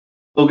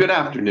Well, good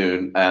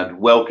afternoon and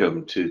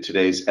welcome to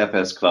today's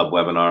FS Club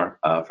webinar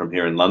from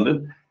here in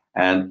London.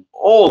 And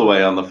all the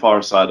way on the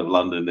far side of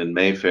London in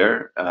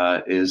Mayfair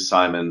is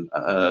Simon,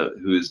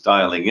 who is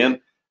dialing in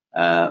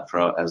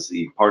as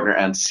the partner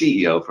and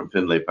CEO from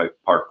Findlay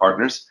Park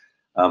Partners.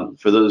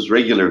 For those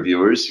regular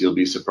viewers, you'll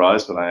be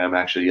surprised, but I am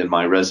actually in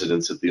my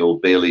residence at the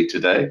Old Bailey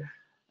today.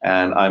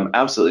 And I'm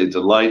absolutely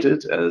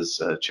delighted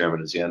as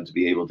Chairman as Yen to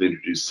be able to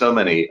introduce so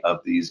many of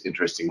these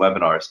interesting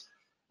webinars.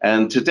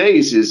 And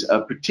today's is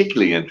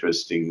particularly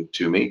interesting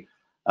to me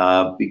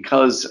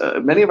because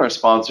many of our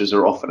sponsors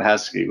are often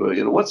asking,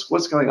 well,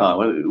 what's going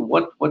on?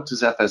 What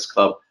does FS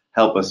Club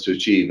help us to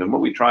achieve? And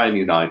what we try and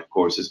unite, of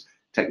course, is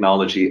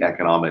technology,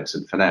 economics,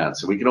 and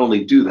finance. And we can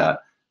only do that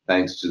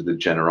thanks to the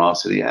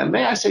generosity and,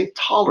 may I say,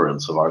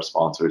 tolerance of our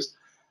sponsors.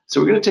 So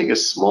we're going to take a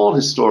small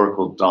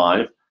historical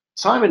dive.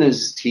 Simon and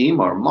his team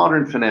are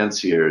modern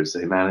financiers.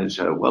 They manage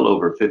well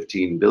over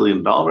 $15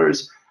 billion.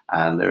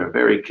 And they're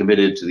very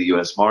committed to the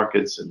US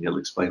markets, and he'll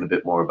explain a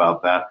bit more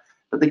about that.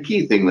 But the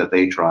key thing that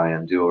they try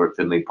and do over at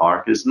Findlay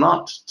Park is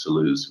not to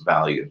lose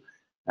value.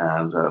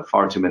 And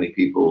far too many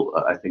people,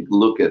 I think,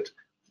 look at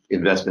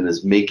investment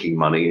as making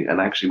money.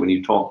 And actually, when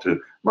you talk to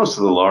most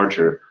of the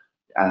larger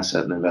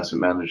asset and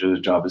investment managers,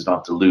 the job is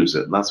not to lose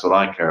it. And that's what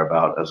I care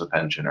about as a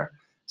pensioner.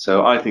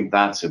 So I think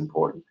that's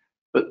important.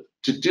 But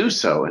to do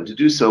so, and to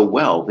do so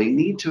well, they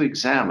need to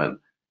examine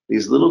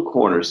these little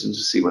corners and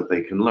to see what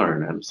they can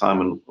learn. And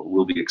Simon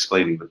will be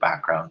explaining the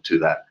background to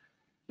that.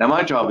 Now,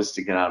 my job is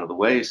to get out of the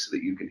way so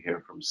that you can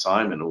hear from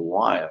Simon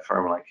why a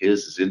firm like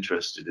his is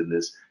interested in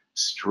this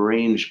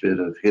strange bit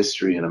of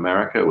history in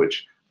America,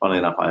 which, funnily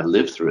enough, I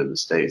lived through in the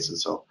States. And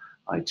so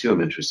I, too,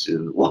 am interested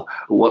in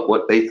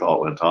what they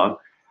thought went on.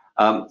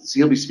 So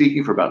he'll be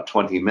speaking for about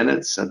 20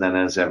 minutes. And then,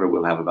 as ever,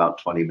 we'll have about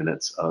 20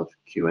 minutes of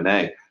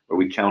Q&A, where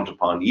we count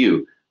upon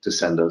you to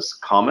send us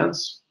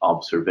comments,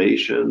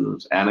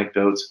 observations,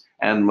 anecdotes,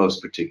 and most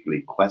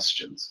particularly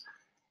questions.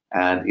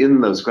 And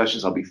in those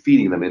questions, I'll be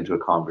feeding them into a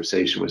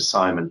conversation with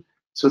Simon.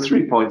 So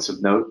 3 points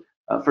of note.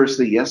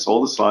 Firstly, yes, all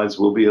the slides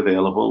will be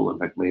available. In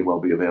fact, may well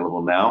be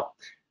available now.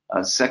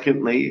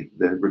 Secondly,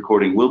 the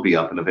recording will be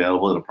up and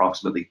available in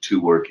approximately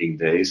 2 working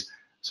days.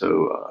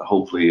 So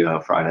hopefully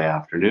Friday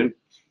afternoon.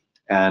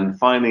 And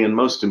finally, and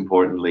most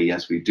importantly,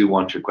 yes, we do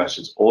want your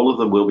questions. All of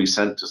them will be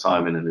sent to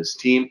Simon and his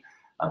team.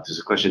 If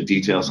there's a question of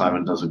detail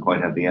Simon doesn't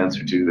quite have the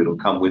answer to, it'll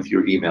come with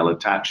your email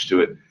attached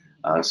to it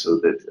so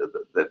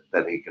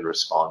that he can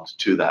respond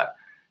to that.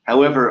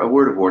 However, a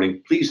word of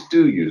warning, please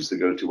do use the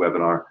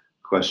GoToWebinar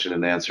question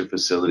and answer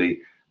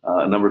facility.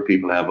 A number of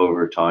people have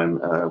over time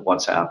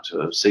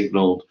WhatsApped,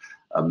 signaled,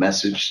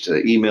 messaged,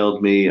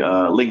 emailed me,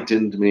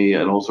 LinkedIn'd me,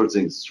 and all sorts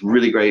of things. It's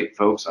really great,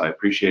 folks. I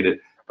appreciate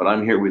it. But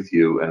I'm here with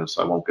you, and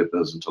so I won't get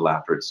those until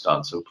after it's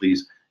done. So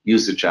please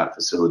use the chat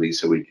facility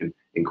so we can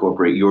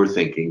incorporate your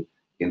thinking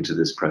into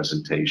this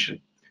presentation.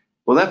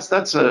 Well,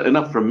 that's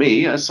enough from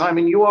me.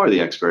 Simon, you are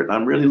the expert, and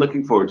I'm really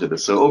looking forward to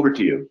this. So over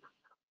to you.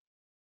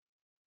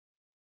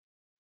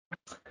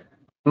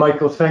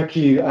 Michael, thank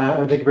you,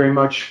 and thank you very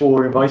much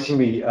for inviting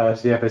me to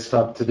the FS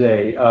Club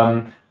today.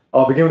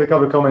 I'll begin with a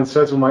couple of comments.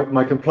 First of all,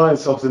 my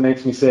compliance officer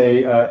makes me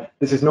say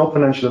this is not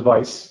financial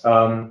advice,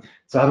 so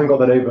I haven't got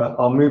that over.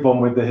 I'll move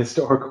on with the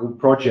historical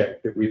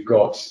project that we've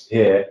got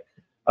here.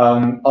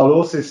 I'll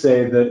also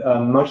say that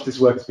much of this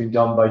work has been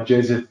done by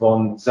Joseph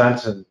von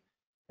Zanten,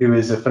 who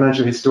is a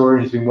financial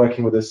historian who's been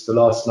working with us the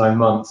last 9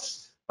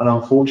 months, and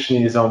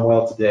unfortunately is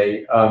unwell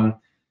today.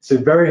 So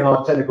very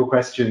hard technical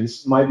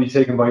questions might be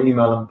taken by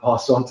email and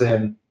passed on to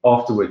him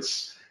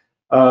afterwards.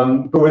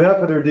 But without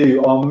further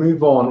ado, I'll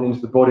move on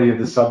into the body of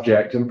the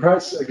subject. And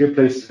perhaps a good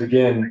place to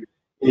begin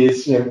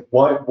is,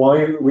 why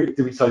did we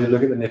decide to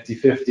look at the Nifty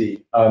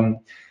 50?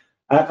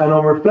 And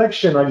on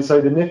reflection, I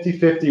decided the Nifty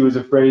 50 was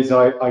a phrase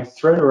I've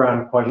thrown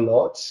around quite a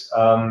lot.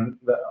 I'm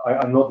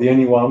not the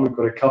only one. We've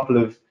got a couple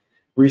of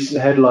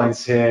recent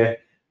headlines here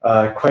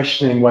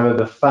questioning whether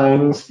the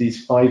FANGs,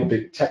 these 5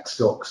 big tech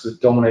stocks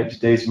that dominate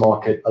today's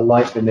market, are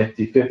like the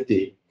Nifty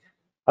 50.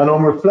 And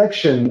on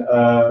reflection,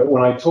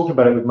 when I talked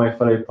about it with my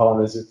fellow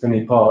partners at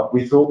Findlay Park,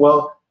 we thought,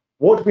 well,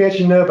 what do we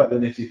actually know about the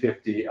Nifty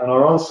 50? And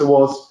our answer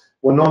was,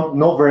 well,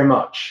 not very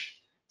much.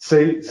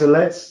 So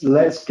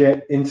let's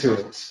get into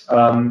it.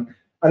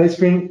 And it's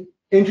been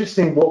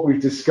interesting what we've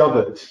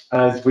discovered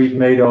as we've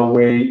made our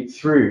way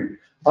through.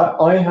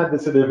 I had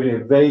this sort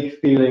of vague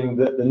feeling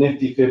that the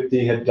Nifty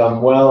 50 had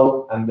done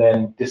well and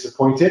then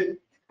disappointed.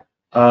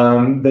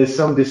 There's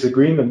some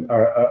disagreement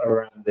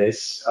around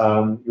this.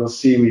 You'll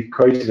see we've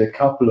quoted a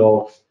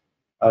couple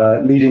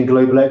of leading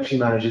global equity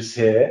managers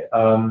here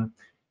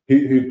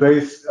who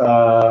both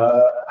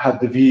had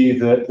the view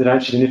that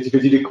actually the Nifty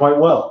 50 did quite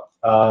well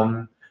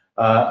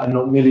and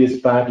not nearly as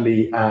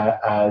badly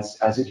as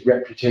its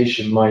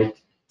reputation might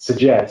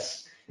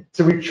suggest.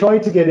 So we've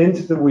tried to get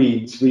into the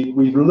weeds.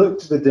 We've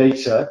looked at the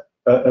data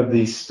of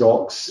these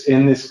stocks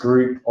in this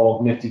group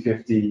of Nifty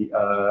 50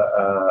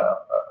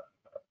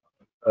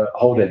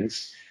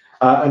 holdings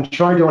and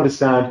tried to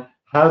understand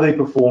how they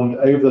performed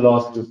over the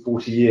last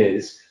 40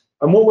 years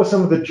and what were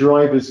some of the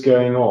drivers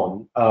going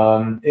on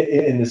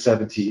in the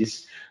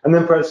 70s? And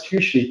then perhaps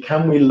crucially,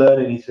 can we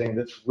learn anything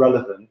that's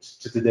relevant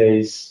to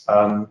today's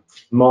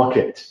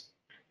market?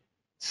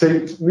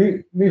 So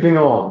moving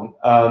on,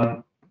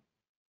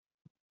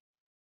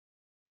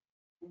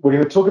 we're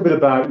going to talk a bit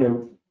about,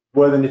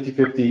 were the Nifty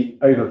 50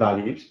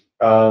 overvalued?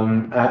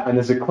 And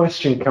there's a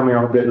question coming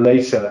up a bit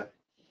later.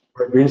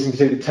 It'd be interesting to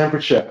take the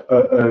temperature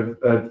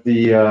of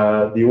the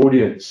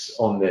audience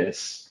on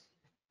this.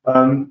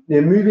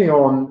 Moving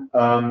on,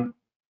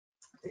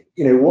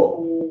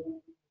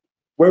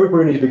 where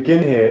we need to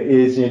begin here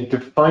is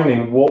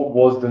defining what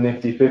was the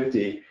Nifty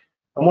 50.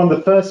 And one of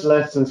the first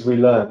lessons we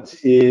learned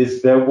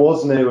is there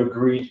was no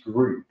agreed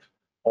group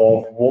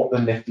of what the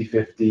Nifty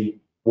 50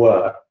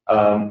 were.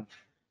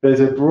 There's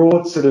a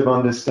broad sort of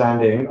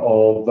understanding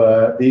of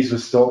these were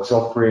stocks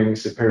offering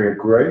superior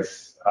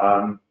growth.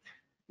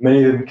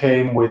 Many of them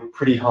came with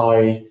pretty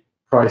high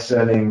price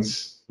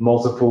earnings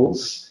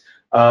multiples,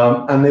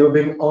 and they were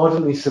being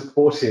ardently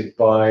supported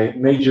by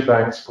major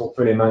banks,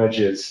 portfolio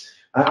managers,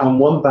 and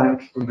one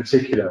bank in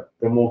particular,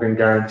 the Morgan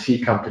Guarantee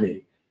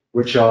Company,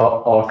 which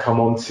I'll come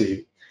on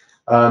to.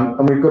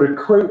 And we've got a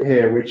quote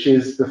here, which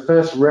is the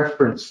first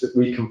reference that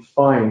we can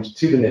find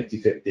to the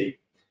Nifty 50,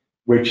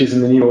 which is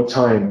in the New York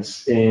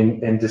Times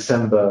in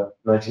December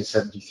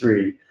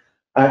 1973.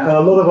 And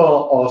a lot of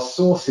our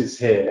sources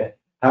here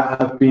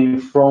have been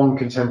from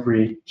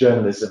contemporary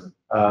journalism.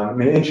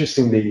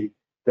 Interestingly,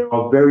 there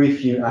are very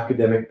few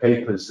academic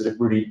papers that have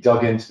really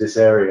dug into this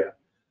area.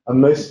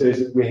 And most of those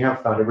that we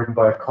have found are written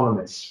by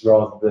economists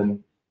rather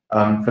than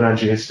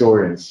financial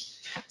historians.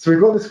 So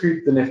we've got this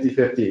group, the Nifty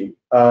 50.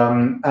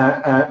 And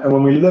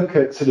when we look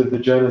at sort of the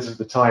journalism of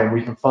the time,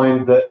 we can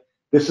find that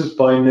this was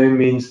by no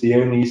means the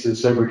only sort of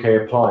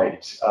sobriquet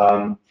applied.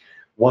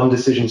 One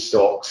decision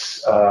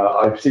stocks,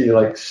 I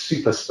particularly like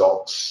super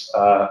stocks,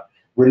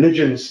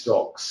 religion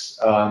stocks,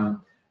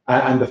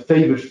 and the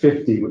favored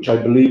 50, which I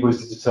believe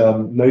was the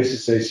term most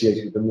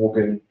associated with the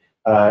Morgan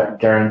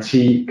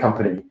Guarantee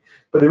Company.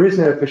 But there is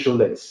no official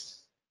list.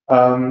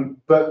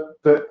 But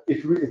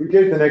if we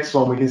go to the next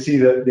one, we can see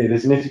that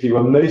there's an interview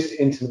were most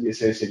intimately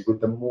associated with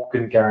the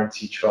Morgan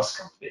Guarantee Trust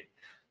Company.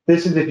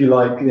 This is, if you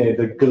like,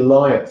 the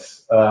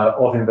Goliath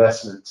of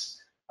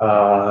investments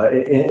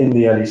in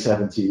the early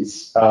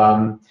 70s.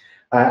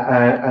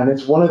 And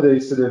it's one of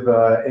those sort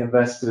of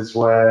investors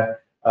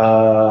where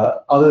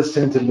others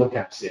tend to look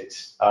at it.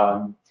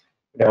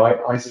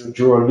 I sort of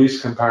draw a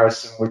loose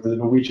comparison with the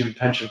Norwegian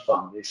pension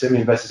fund. So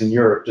many investors in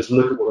Europe just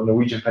look at what the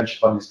Norwegian pension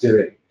fund is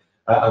doing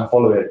and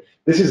follow it.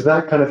 This is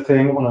that kind of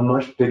thing on a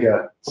much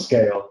bigger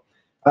scale.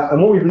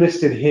 And what we've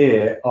listed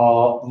here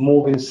are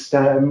Morgan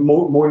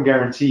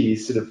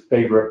Guarantee's sort of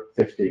favorite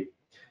 50.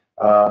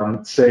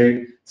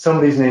 So some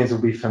of these names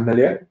will be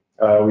familiar.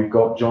 We've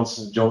got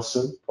Johnson &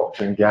 Johnson,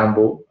 Procter &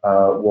 Gamble,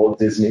 Walt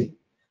Disney.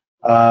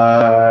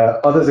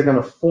 Others are kind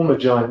of former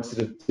giants that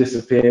have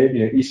disappeared,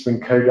 Eastman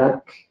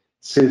Kodak,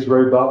 Sears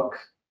Roebuck,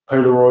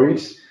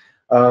 Polaroid.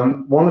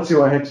 One or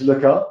two I had to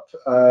look up,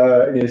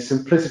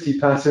 Simplicity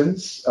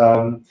Patterns.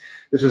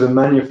 This was a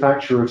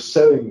manufacturer of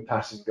sewing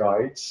pattern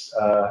guides.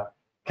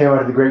 Came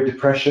out of the Great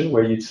Depression,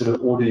 where you'd sort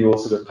of order your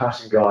sort of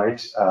pattern guide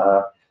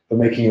for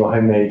making your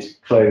homemade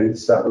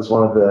clothes. That was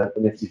one of the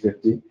Nifty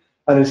 50.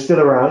 And it's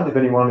still around. If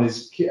anyone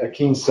is a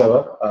keen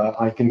sewer,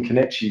 I can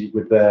connect you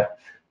with their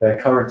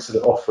current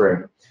sort of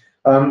offering.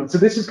 So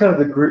this is kind of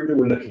the group that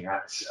we're looking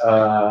at.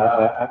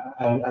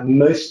 And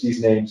most of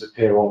these names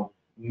appear on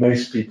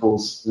most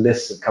people's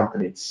lists of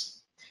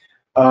companies.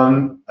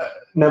 Now,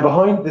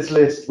 behind this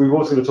list, we've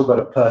also got to talk about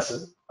a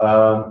person.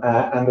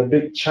 And the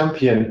big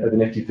champion of the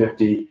Nifty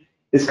 50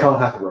 is Carl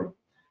Hathaway.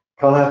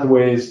 Carl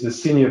Hathaway is the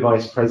senior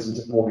vice president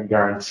at Morgan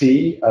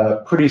Guarantee.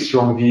 Pretty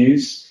strong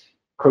views.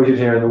 Quoted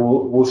here in the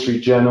Wall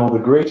Street Journal, the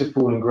greater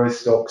fall in growth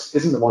stocks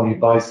isn't the one who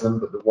buys them,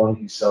 but the one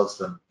who sells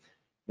them.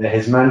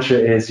 His mantra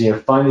is,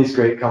 find these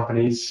great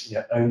companies,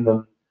 own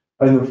them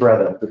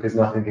forever, because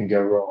nothing can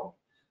go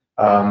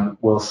wrong.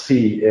 We'll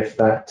see if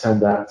that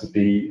turned out to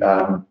be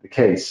the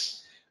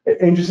case.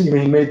 Interestingly,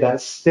 when he made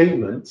that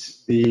statement,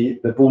 the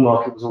bull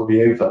market was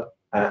already over,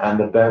 and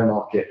the bear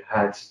market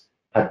had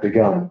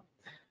begun.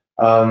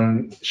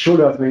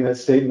 Shortly after making that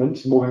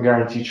statement, Morgan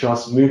Guarantee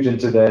Trust moved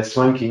into their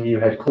swanky new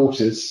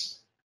headquarters.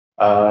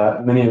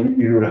 Many of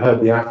you would have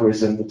heard the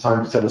aphorism, the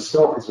time to sell a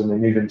stock is when they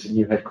move into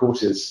new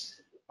headquarters.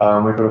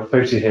 We've got a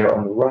photo here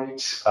on the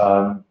right,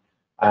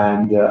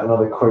 and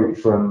another quote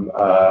from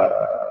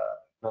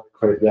another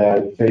quote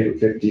there. The favorite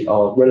 50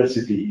 are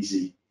relatively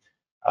easy.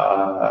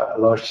 A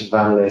large team of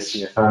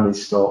analysts, family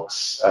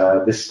stocks.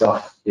 This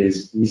stuff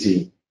is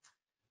easy.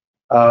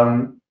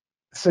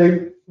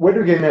 So where do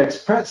we go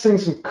next? Perhaps setting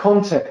some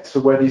context for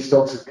where these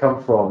stocks have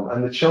come from.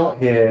 And the chart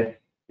here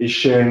is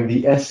showing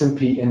the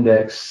S&P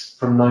index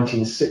from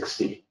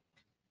 1960.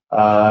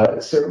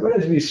 So a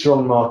relatively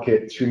strong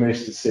market through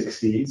most of the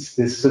 60s.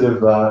 This sort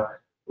of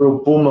real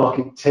bull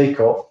market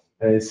takeoff,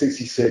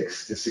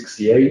 66 to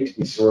 68.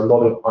 We saw a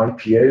lot of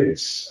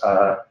IPOs,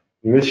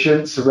 new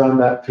issuance around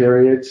that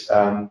period.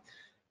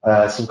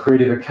 some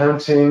creative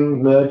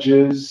accounting,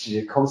 mergers,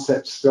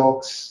 concept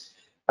stocks,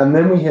 and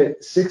then we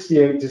hit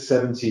 68 to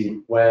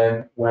 70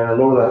 when a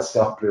lot of that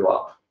stuff blew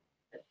up.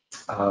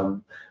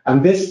 And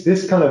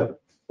this kind of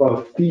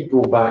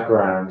febrile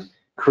background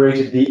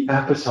created the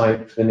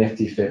appetite for the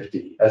Nifty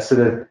 50, a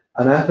sort of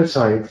an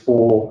appetite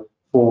for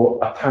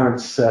apparent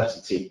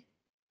certainty.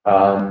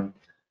 And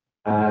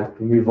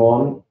we move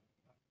on.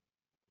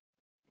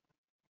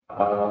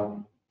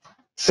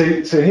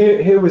 So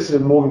here was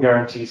sort of Morgan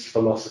Guarantee's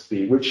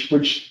philosophy, which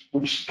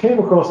came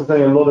across as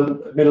made a lot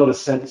of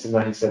sense in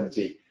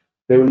 1970.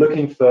 They were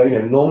looking for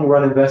long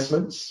run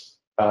investments,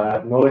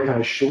 not a kind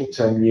of short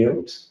term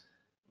yield.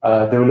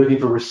 They were looking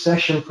for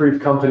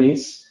recession-proof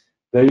companies,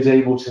 those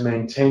able to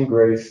maintain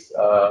growth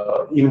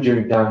even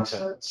during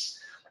downturns.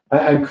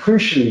 And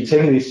crucially,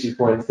 taking these 2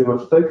 points, they were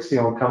focusing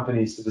on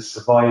companies that have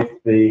survived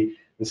the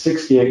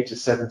 68 to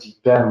 70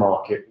 bear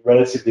market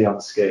relatively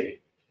unscathed.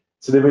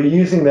 So they were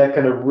using their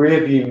kind of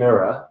rear view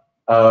mirror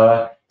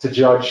to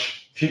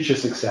judge future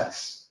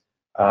success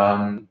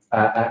and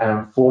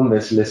form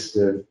this list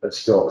of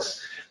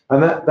stocks.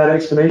 And that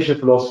explanation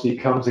of philosophy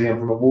comes again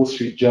from a Wall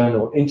Street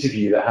Journal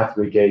interview that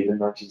Hathaway gave in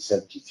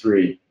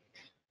 1973.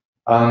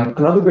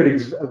 Another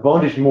great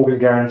advantage Morgan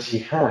Guarantee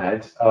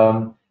had,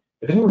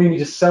 it didn't really need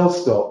to sell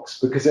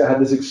stocks because it had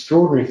this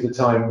extraordinary, for the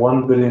time,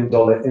 $1 billion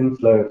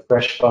inflow of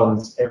fresh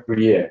funds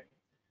every year.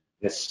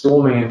 They're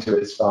storming into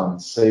its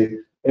funds. So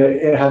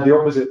it had the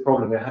opposite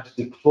problem. It had to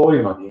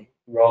deploy money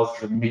rather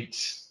than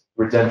meet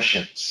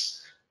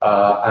redemptions.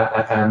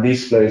 And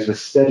these flows were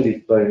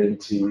steadily flowing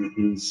into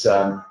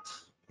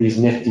these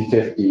Nifty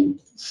 50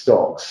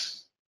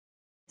 stocks.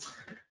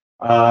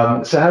 So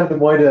how did the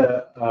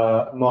wider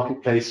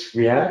marketplace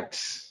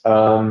react?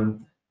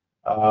 I've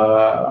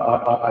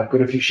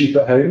got a few sheep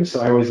at home, so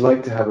I always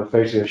like to have a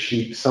photo of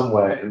sheep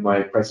somewhere in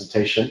my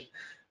presentation.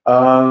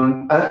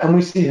 And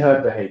we see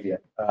herd behavior.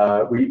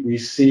 We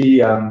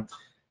see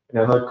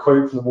another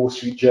quote from the Wall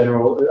Street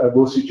Journal,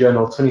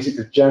 26th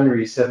of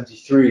January,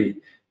 73.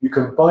 You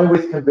can buy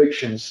with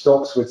conviction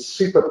stocks with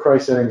super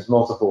price earnings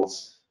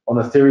multiples on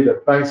the theory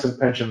that banks and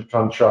pension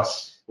fund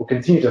trusts will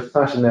continue to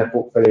fatten their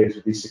portfolios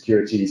with these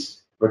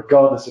securities,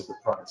 regardless of the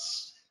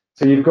price.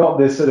 So you've got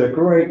this sort of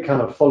great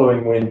kind of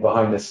following wind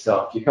behind this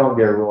stuff. You can't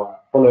go wrong.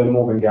 Follow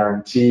Morgan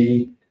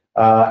Guarantee,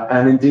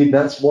 and indeed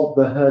that's what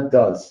the herd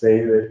does.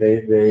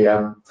 They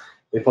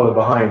follow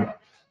behind.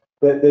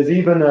 But there's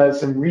even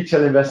some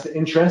retail investor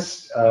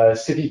interest.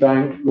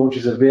 Citibank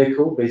launches a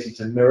vehicle basically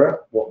to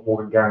mirror what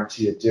Morgan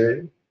Guarantee are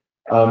doing.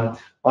 I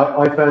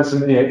found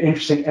some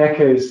interesting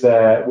echoes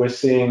there. We're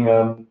seeing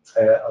a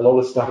lot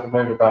of stuff at the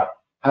moment about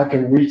how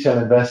can retail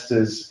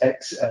investors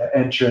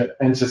enter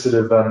sort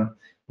of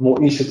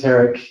more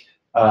esoteric,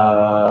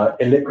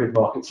 illiquid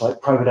markets like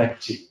private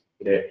equity.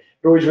 It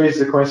always raises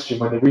the question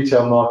when the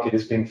retail market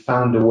is being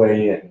found a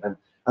way in,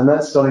 and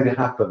that's starting to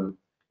happen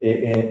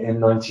in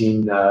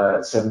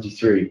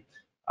 1973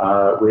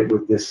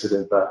 with this sort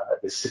of the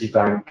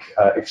Citibank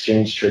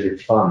exchange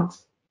traded fund.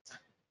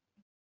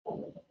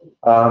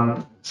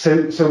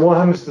 So what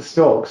happens to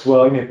stocks?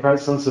 Well,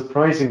 perhaps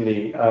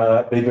unsurprisingly,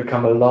 they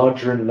become a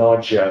larger and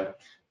larger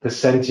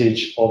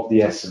percentage of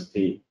the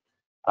S&P,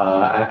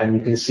 and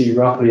you can see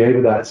roughly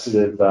over that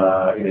sort of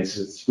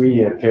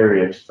 3-year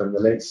period from the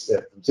late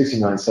from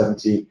 69,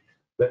 70,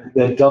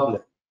 they're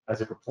doubling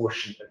as a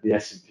proportion of the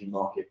S&P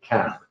market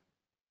cap.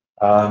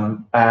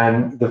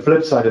 And the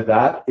flip side of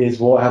that is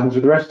what happens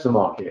with the rest of the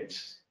market.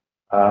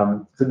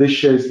 So this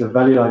shows the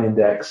Value Line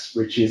Index,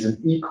 which is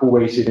an equal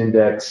weighted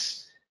index.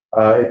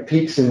 It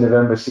peaks in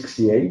November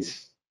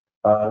 68,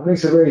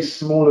 makes a very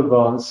small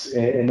advance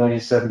in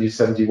 1970,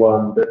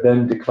 71, but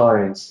then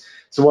declines.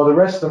 So while the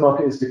rest of the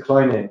market is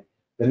declining,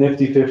 the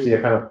Nifty 50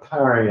 are kind of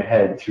powering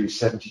ahead through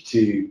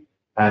 72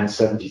 and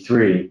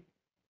 73.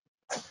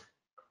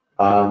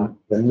 The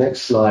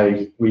next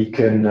slide, we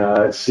can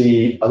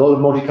see a lot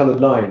of multicolored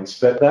lines,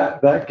 but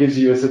that gives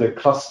you a sort of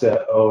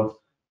cluster of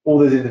all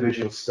those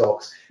individual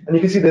stocks. And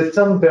you can see there's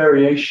some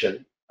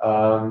variation.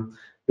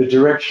 The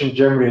direction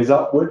generally is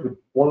upward, with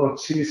 1 or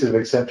 2 sort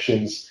of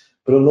exceptions,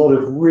 but a lot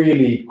of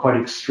really quite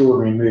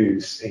extraordinary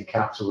moves in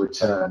capital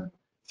return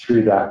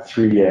through that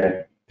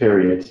 3-year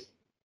period.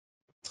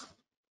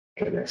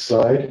 Okay, next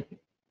slide.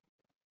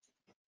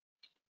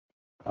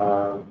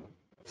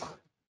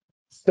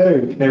 So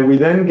we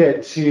then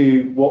get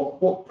to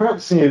what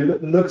perhaps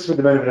looks with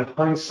the benefit of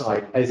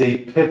hindsight as a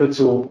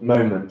pivotal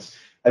moment,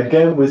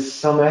 again with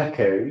some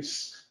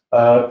echoes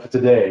for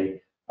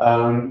today.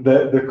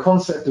 The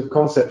concept of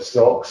concept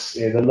stocks,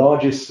 the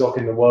largest stock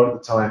in the world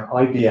at the time,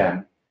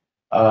 IBM,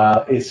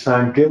 is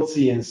found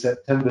guilty in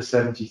September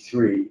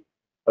 73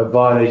 of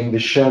violating the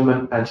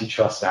Sherman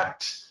Antitrust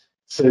Act.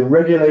 So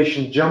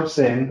regulation jumps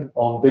in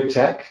on big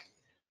tech,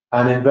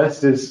 and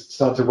investors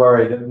start to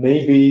worry that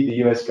maybe the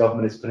US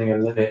government is putting a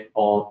limit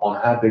on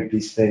how big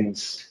these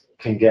things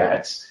can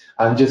get.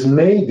 And just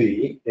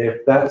maybe,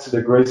 if that sort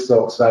of growth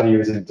stocks value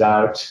is in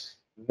doubt,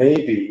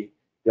 maybe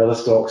the other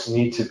stocks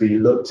need to be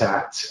looked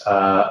at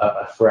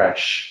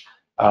afresh.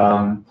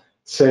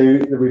 So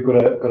we've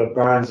got a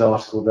Barron's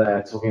article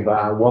there talking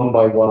about how one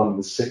by one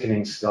the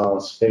sickening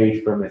stars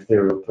fade from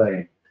ethereal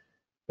plane.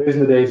 Those are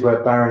the days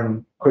where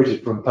Barron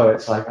quoted from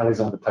poets like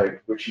Alexander Pope,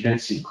 which you don't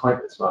see quite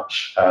as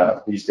much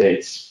these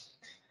days.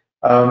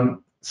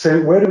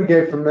 So where do we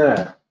go from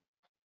there?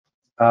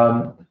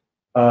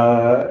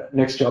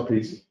 Next chart,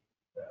 please.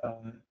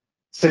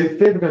 So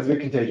fear becomes a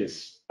bit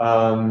contagious.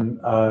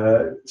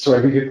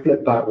 Sorry, we could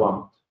flip that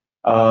one.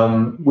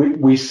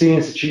 We see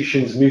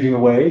institutions moving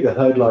away. The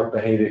herd-like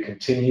behavior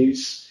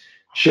continues,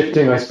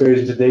 shifting, I suppose,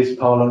 in today's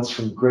parlance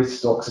from growth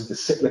stocks into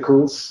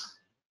cyclicals.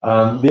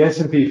 The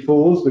S&P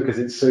falls because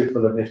it's so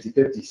full of Nifty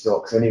 50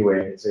 stocks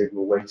anyway, it's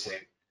overweighting.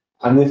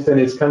 And this then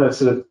is kind of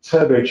sort of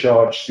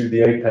turbocharged through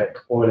the OPEC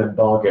oil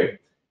embargo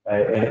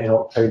in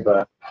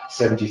October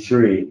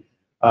 73.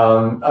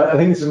 I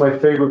think this is my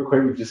favorite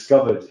quote we've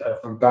discovered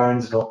from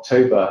Barron's in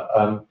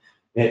October.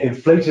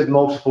 Inflated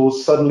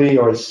multiples suddenly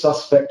are as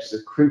suspect as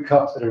a crew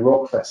cut at a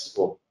rock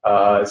festival.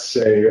 I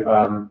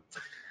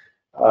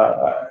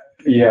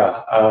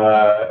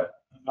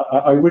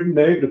wouldn't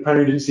know, but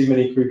apparently didn't see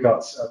many crew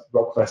cuts at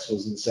rock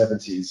festivals in the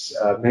 70s.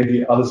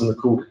 Maybe others on the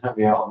call can help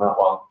me out on that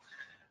one.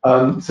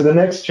 So the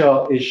next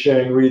chart is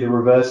showing really the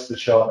reverse of the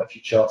chart a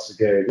few charts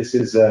ago. This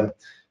is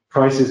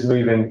prices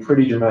moving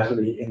pretty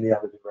dramatically in the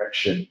other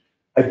direction.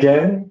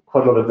 Again,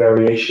 quite a lot of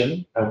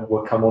variation, and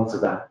we'll come on to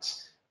that,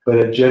 but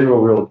a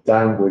general real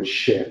downward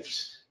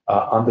shift,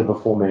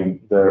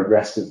 underperforming the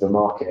rest of the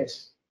market.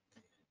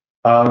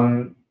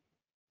 How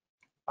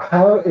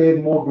is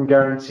Morgan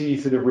Guarantee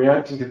sort of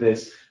reacting to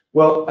this?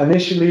 Well,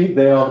 initially,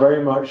 they are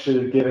very much sort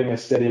of giving a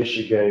steady as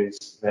she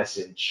goes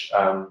message,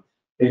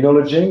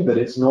 acknowledging that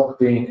it's not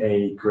been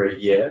a great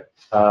year,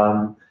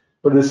 but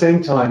at the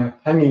same time,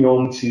 hanging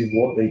on to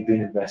what they've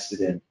been invested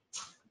in.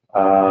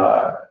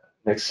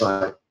 Next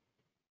slide.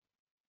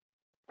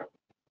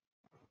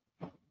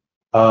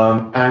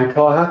 And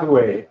Carl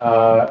Hathaway,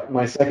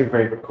 my second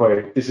favorite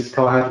quote. This is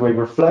Carl Hathaway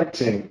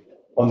reflecting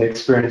on the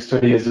experience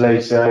 20 years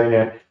later. You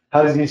know,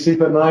 how does he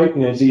sleep at night?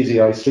 You know, it's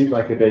easy. I sleep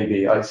like a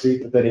baby. I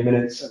sleep for 30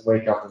 minutes and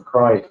wake up and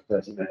cry for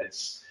 30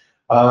 minutes.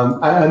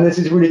 And this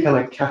is really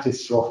kind of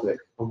catastrophic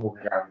for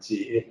Morgan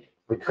Guarantee.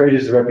 It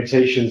created the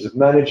reputations of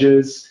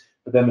managers,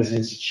 but then as an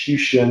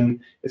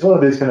institution. It's one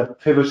of those kind of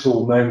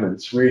pivotal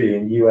moments, really,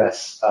 in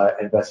US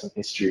investment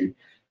history,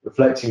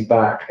 reflecting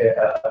back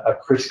a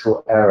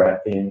critical era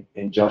in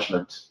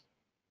judgment.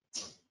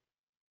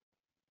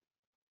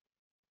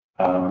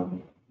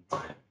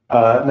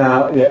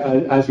 Now,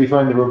 as we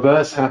find the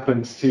reverse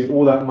happens to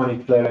all that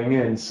money flowing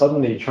in,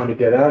 suddenly trying to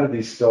get out of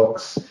these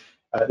stocks,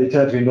 they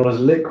turn to be not as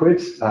liquid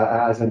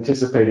as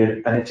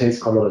anticipated, and it takes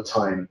quite a lot of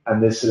time.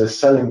 And this sort of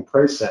selling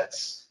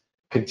process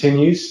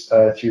continues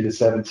through the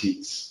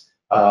 70s,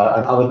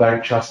 and other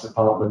bank trust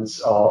departments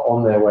are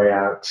on their way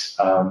out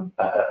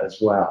as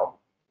well.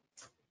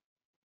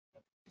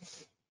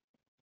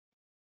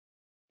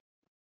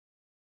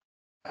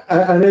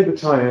 And over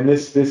time, and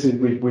this is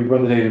we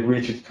run the data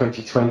really to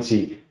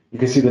 2020. You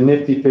can see the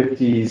Nifty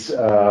 50s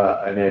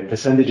and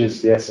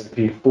percentages. The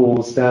S&P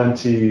falls down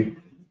to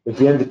at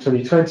the end of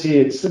 2020.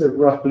 It's sort of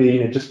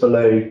roughly just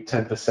below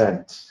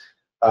 10%.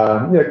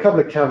 A couple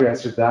of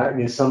caveats with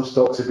that. Some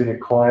stocks have been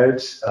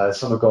acquired,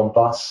 some have gone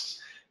bust,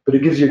 but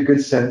it gives you a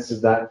good sense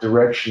of that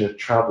direction of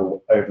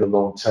travel over the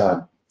long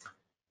term.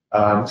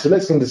 So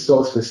let's get into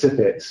stock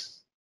specifics.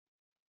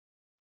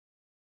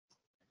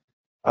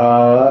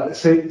 So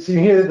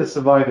here are the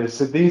survivors.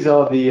 So these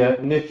are the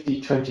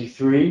Nifty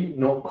 23,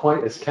 not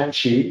quite as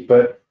catchy,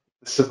 but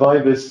the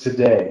survivors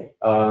today.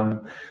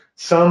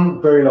 Some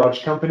very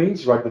large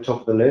companies right at the top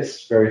of the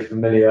list, very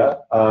familiar.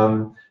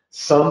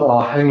 Some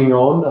are hanging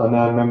on, are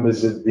now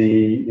members of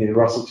the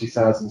Russell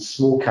 2000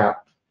 small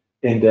cap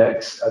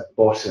index at the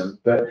bottom,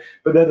 but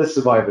they're the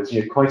survivors.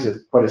 Quite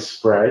a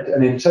spread,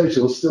 and in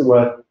total still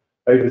worth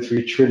over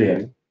 3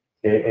 trillion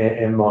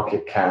in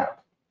market cap.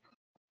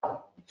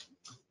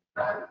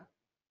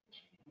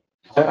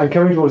 And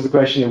coming towards the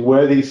question of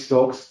were these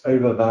stocks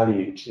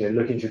overvalued,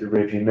 looking through the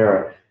rearview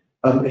mirror.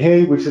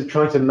 Here we're sort of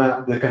trying to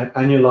map the kind of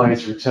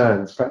annualized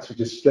returns. Perhaps we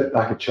just flip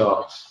back a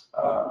chart.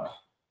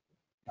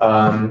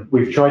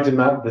 We've tried to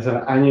map the sort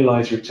of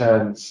annualized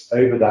returns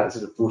over that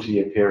sort of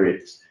 40-year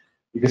period.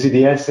 You can see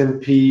the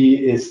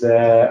S&P is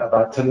there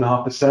about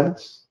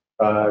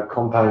 10.5%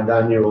 compound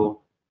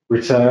annual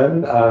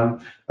return. A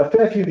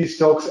fair few of these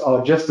stocks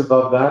are just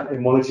above that.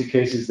 In one or two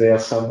cases, they are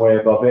some way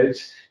above it.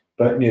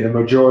 But the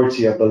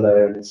majority are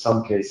below, and in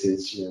some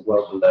cases,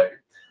 well below.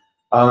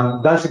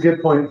 That's a good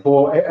point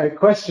for a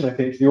question, I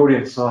think, to the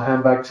audience. So I'll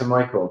hand back to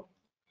Michael.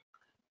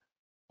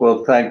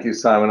 Well, thank you,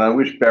 Simon. I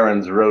wish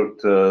Barron's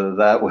wrote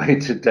that way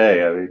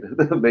today. I mean,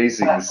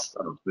 amazing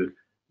stuff. The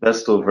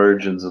Vestal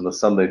Virgins and the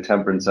Sunday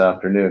Temperance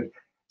Afternoon.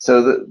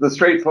 So the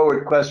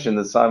straightforward question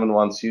that Simon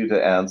wants you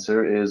to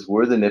answer is,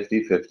 were the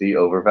Nifty 50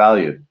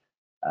 overvalued?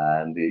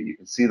 And you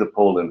can see the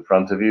poll in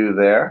front of you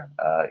there.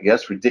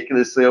 Yes,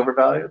 ridiculously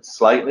overvalued,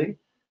 slightly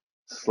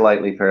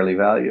fairly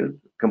valued,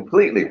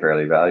 completely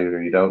fairly valued,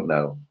 or you don't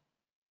know.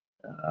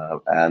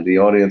 And the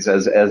audience,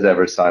 as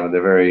ever, Simon,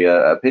 they're very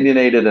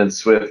opinionated and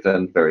swift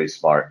and very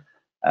smart.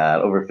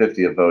 Over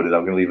 50 have voted.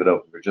 I'm going to leave it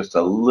open for just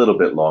a little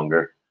bit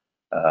longer.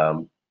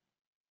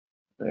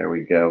 There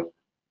we go.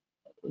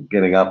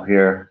 Getting up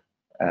here,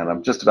 and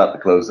I'm just about to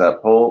close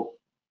that poll,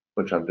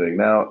 which I'm doing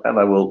now, and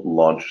I will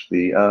launch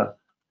the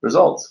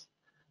results.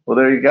 Well,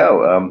 there you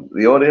go.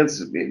 The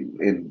audience,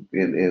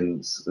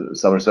 in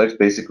some respects,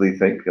 basically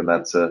think, and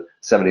that's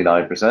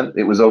 79%,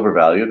 it was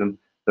overvalued, and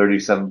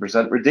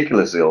 37%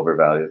 ridiculously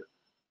overvalued.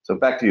 So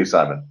back to you,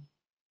 Simon.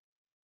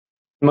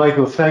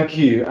 Michael, thank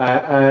you.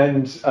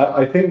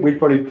 I think we'd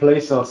probably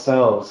place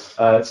ourselves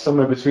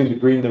somewhere between the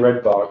green and the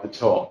red bar at the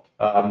top.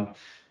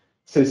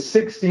 So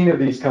 16 of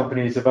these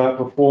companies have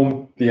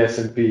outperformed the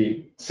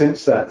S&P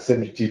since that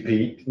 72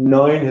 peak.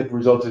 9 have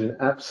resulted in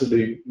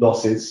absolute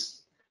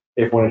losses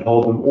if one had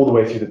held them all the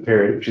way through the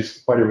period, which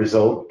is quite a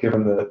result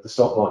given the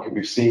stock market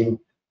we've seen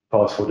the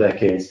past 4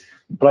 decades.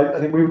 But I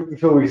think we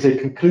feel we can say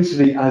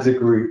conclusively as a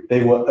group,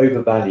 they were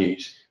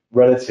overvalued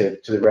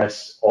relative to the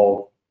rest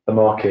of the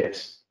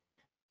market.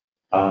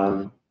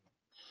 And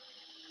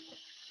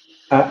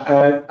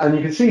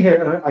you can see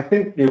here, I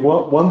think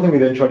one thing we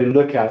then try to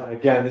look at, and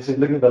again, this is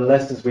looking at the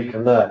lessons we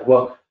can learn.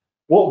 Well,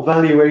 what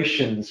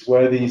valuations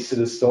were these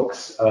sort of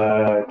stocks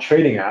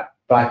trading at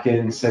back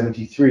in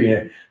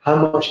 73? How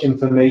much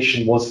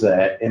information was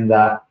there in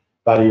that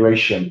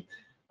valuation?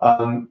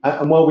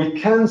 And while we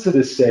can sort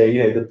of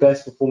say, the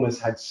best performers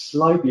had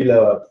slightly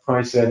lower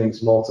price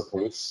earnings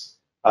multiples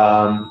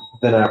than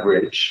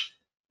average,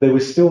 they were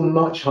still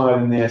much higher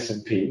than the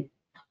S&P.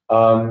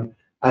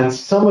 And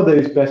some of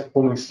those best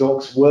performing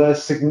stocks were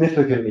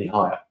significantly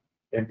higher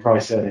in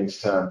price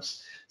earnings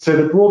terms. So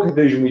the broad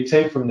conclusion we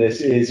take from this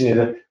is,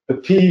 the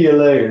PE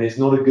alone is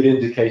not a good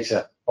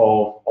indicator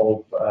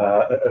of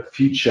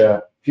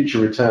future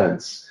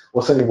returns,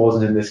 or certainly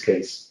wasn't in this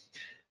case.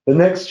 The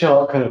next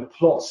chart kind of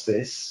plots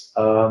this.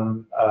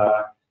 For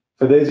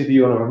those of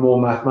you on a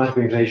more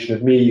mathematical inclination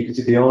of me, you can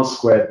see the R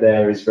squared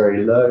there is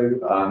very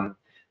low.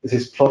 This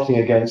is plotting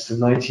against the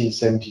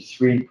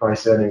 1973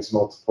 price earnings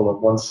multiple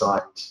on one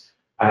side,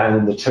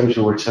 and the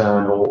total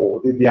return,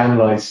 or the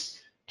analyzed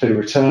total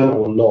return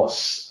or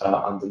loss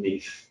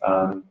underneath.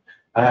 And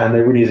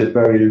there really is a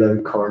very low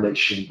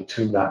correlation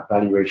between that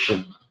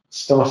valuation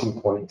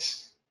starting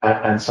point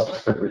and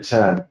subsequent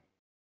return.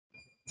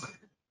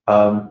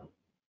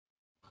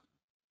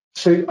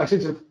 So I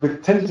think the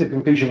tentative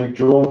conclusion we've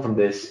drawn from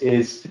this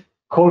is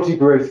quality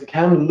growth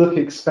can look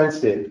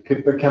expensive,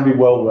 but can be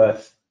well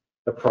worth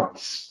the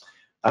price.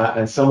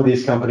 And some of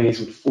these companies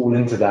would fall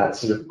into that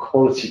sort of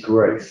quality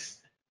growth.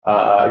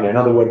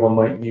 Another word one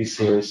might use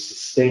here is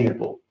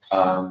sustainable.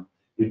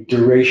 The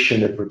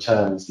duration of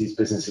returns these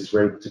businesses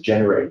were able to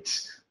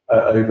generate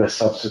over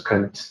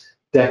subsequent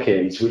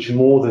decades, which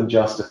more than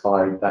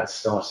justified that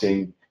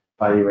starting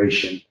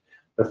valuation.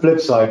 The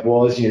flip side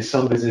was,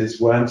 some businesses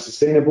weren't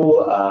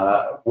sustainable,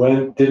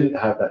 didn't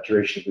have that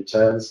duration of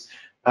returns,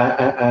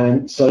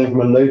 and starting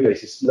from a low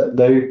basis,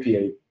 low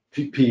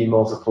PE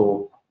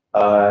multiple,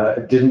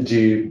 didn't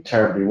do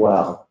terribly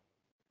well.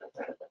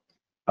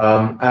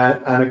 And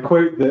a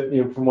quote that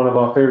from one of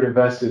our favorite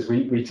investors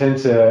we tend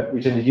to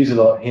use a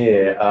lot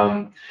here,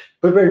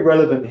 but very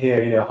relevant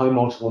here. High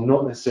multiple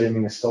not necessarily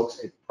meaning a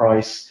stock's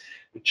price.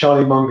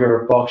 Charlie Munger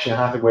of Berkshire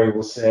Hathaway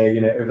will say,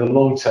 over the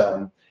long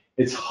term,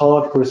 it's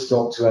hard for a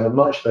stock to earn a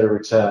much better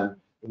return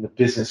than the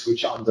business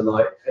which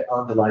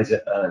underlies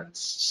it earns.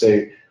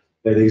 So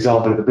the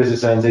example of the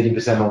business earns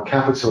 80% on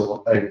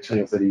capital over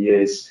 20 or 30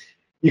 years,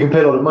 you can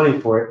pay a lot of money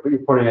for it, but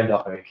you'll probably end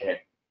up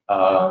okay.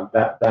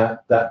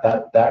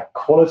 That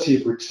quality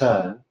of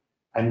return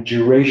and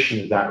duration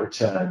of that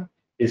return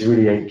is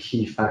really a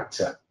key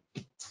factor.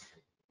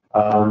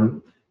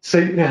 So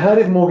how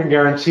did Morgan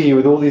Guarantee,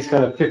 with all these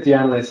kind of 50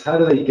 analysts, how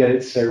do they get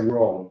it so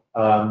wrong?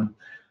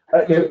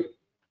 They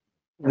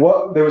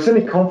were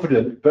certainly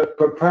confident, but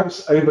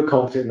perhaps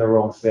overconfident in the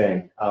wrong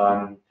thing.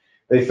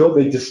 They thought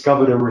they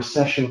discovered a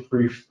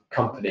recession-proof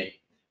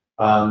company.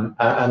 And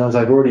as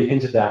I've already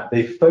hinted at,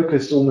 they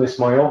focused almost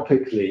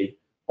myopically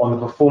on the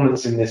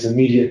performance in this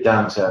immediate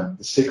downturn,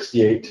 the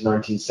 68 to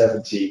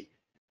 1970.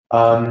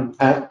 And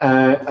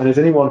as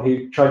anyone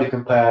who tried to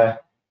compare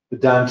the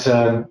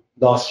downturn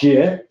last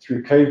year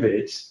through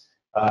COVID,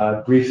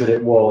 brief that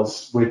it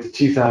was, with the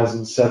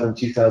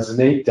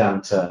 2007-2008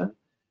 downturn,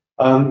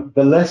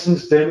 the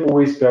lessons don't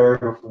always bear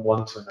over from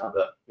one to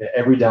another.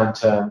 Every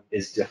downturn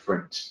is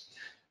different.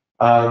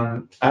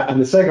 And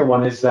the second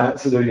one is that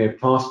sort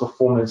of past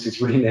performance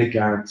is really no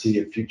guarantee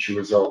of future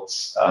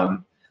results.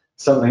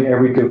 Something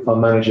every good fund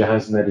manager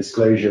has in their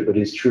disclosure, but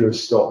is true of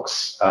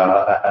stocks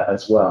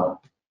as well.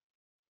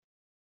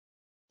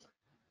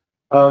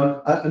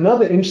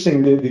 Another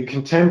interesting, the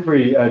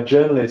contemporary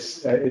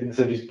journalists in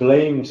the 30s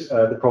blamed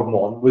the problem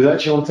on was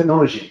actually on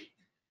technology.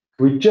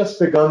 We've just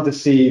begun to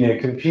see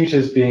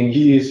computers being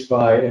used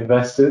by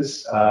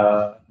investors,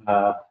 and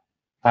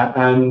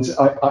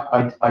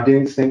I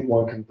don't think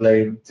one can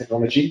blame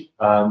technology.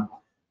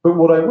 But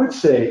what I would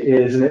say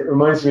is, and it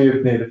reminds me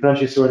of the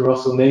financial historian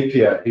Russell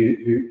Napier,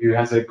 who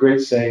has a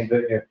great saying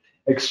that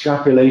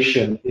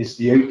extrapolation is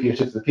the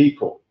opiate of the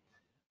people.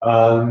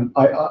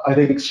 I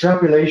think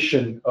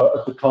extrapolation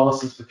of the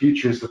past into the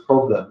future is the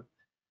problem.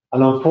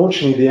 And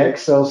unfortunately, the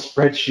Excel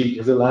spreadsheet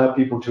has allowed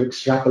people to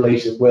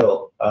extrapolate at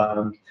will.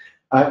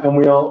 And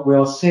we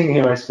are seeing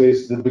here, I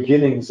suppose, the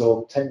beginnings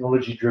of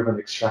technology-driven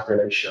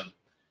extrapolation.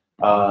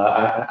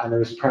 And there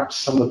was perhaps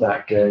some of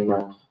that going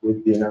on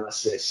with the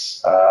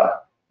analysis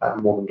at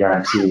Morgan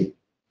Guarantee.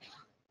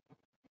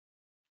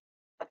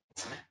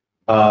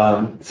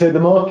 So the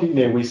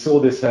market, we saw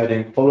this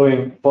heading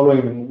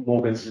following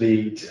Morgan's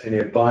lead,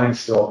 buying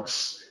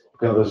stocks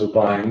because others were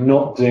buying,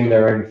 not doing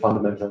their own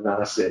fundamental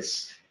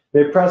analysis.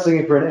 They're perhaps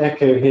looking for an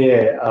echo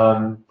here.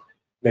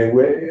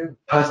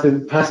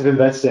 Passive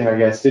investing, I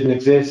guess, didn't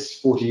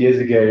exist 40 years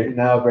ago.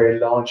 Now a very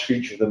large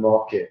feature of the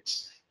market,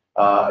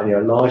 a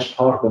large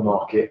part of the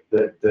market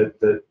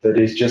that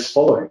is just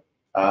following.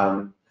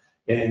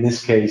 In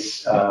this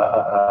case,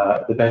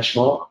 the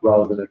benchmark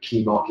rather than a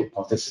key market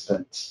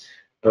participant,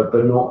 but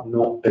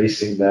not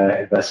basing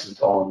their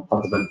investment on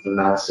fundamental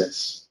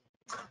analysis.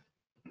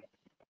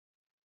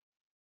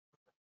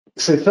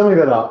 So summing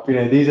that up,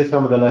 these are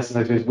some of the lessons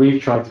I suppose we've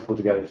tried to pull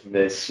together from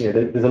this.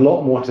 There's a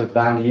lot more to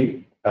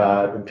value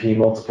than P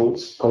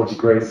multiples. Quality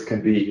growth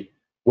can be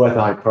worth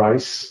a high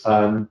price.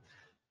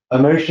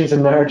 Emotions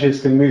and narratives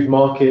can move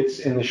markets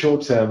in the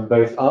short term,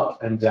 both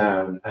up and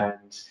down.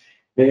 And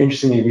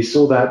interestingly, we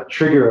saw that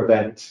trigger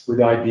event with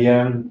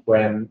IBM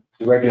when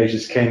the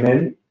regulators came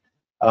in.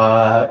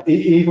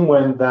 Even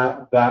when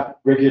that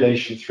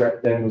regulation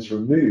threat then was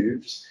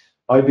removed,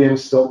 IBM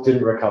stock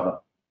didn't recover.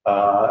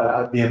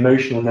 The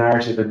emotional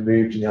narrative had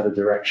moved in the other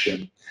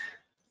direction.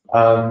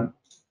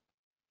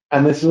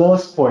 And this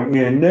last point,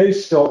 no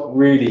stock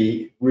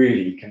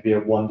really can be a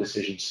one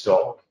decision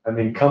stock. I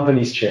mean,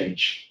 companies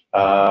change.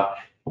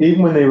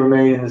 Even when they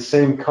remain in the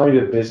same kind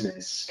of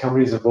business,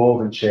 companies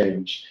evolve and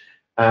change.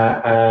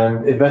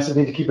 And investors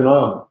need to keep an eye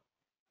on them.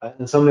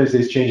 And sometimes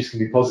those changes can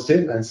be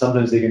positive, and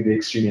sometimes they can be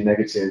extremely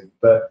negative.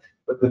 But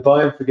the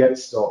buy and forget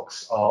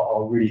stocks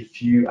are really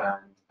few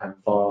and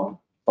far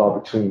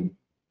between.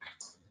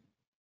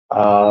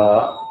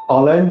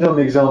 I'll end on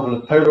the example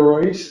of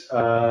Polaroid.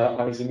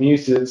 I was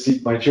amused to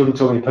see my children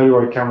told me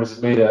Polaroid cameras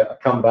have made a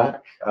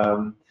comeback.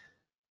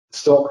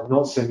 Stock,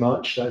 not so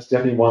much. That's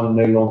definitely one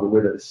no longer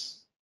with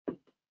us.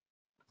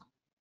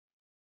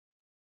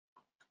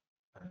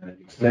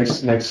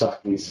 Next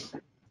slide, please.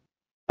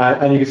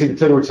 And you can see the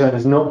total return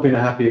has not been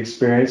a happy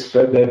experience,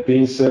 but there have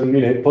been some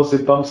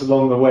positive bumps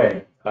along the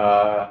way.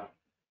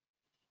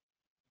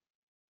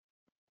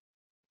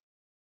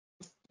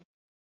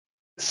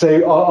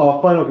 So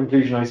our final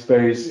conclusion, I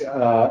suppose,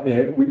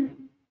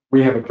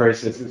 we have a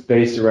process that's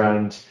based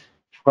around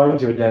trying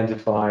to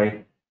identify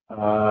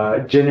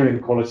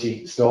genuine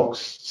quality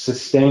stocks,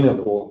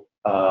 sustainable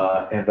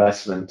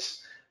investment,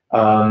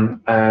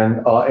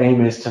 and our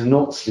aim is to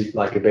not sleep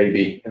like a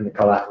baby in the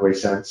Carl Hathaway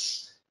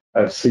sense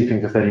of sleeping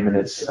for 30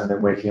 minutes and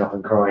then waking up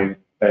and crying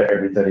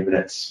every 30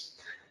 minutes.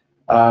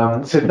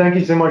 So thank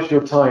you so much for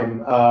your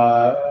time.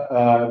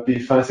 It'd be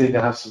fascinating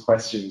to have some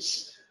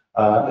questions.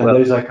 And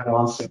those I can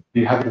answer,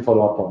 be happy to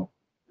follow up on.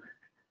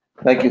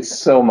 Thank you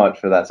so much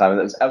for that, Simon.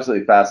 That was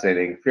absolutely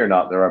fascinating. Fear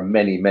not, there are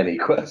many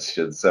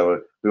questions,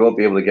 so we won't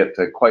be able to get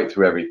to quite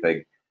through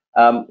everything.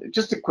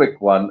 Just a quick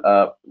one.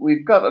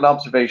 We've got an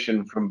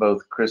observation from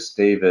both Chris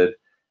David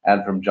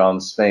and from John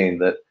Spain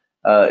that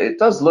it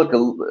does look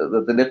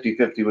that the Nifty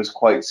 50 was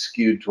quite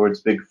skewed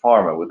towards big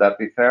pharma. Would that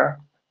be fair?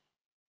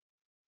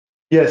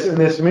 Yes, and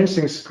there's some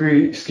interesting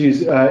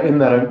skews in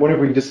that. I wonder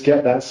if we can just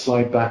get that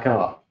slide back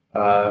up.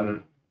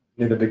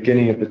 Near the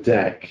beginning of the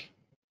deck.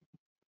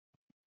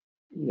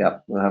 Yeah,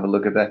 we'll have a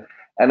look at that.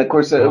 And of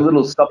course, a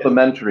little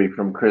supplementary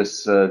from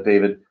Chris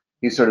David.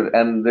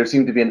 And there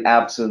seemed to be an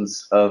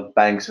absence of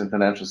banks and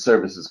financial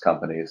services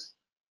companies.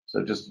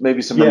 So just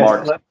maybe some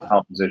remarks on the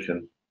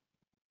composition.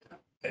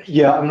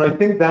 Yeah, I mean, I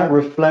think that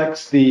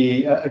reflects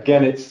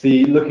again, it's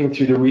the looking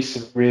through the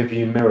recent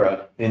rearview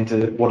mirror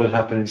into what had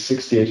happened in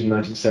 '68 and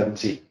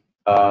 1970.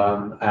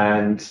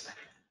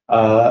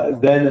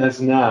 Then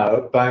as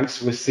now,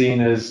 banks were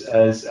seen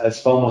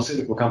as far more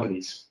cyclical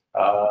companies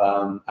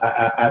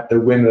at the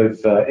whim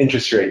of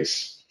interest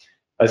rates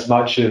as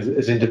much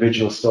as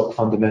individual stock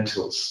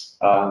fundamentals.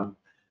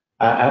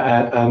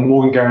 And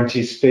Morgan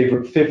Guarantee's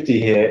favorite 50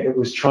 here, it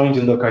was trying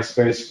to look, I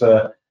suppose,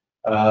 for,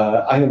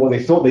 I think what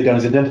they thought they'd done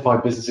is identify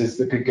businesses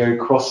that could go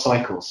cross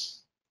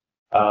cycles.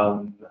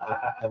 And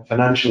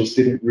financials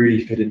didn't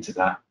really fit into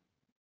that.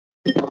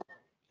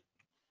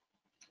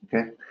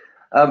 Okay.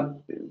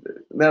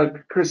 Now,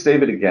 Chris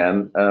David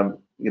again,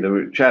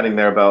 we're chatting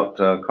there about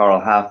Carl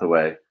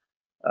Hathaway.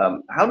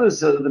 How does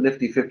the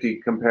Nifty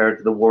 50 compare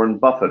to the Warren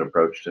Buffett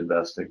approach to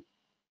investing?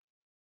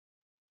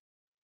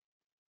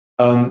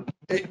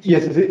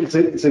 Yes,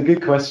 it's a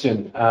good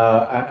question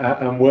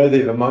and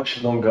worthy of a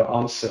much longer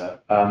answer.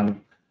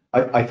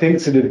 I think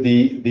sort of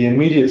the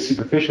immediate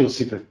superficial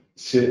sort of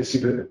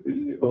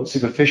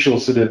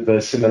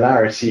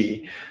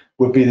similarity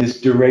would be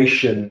this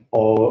duration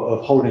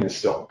of holding a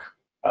stock.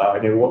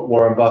 What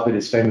Warren Buffett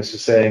is famous for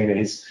saying,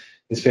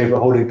 his his favorite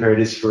holding period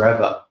is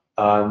forever.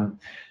 The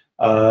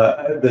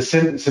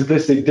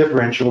simplistic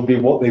differential will be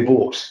what they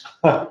bought.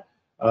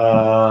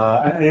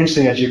 And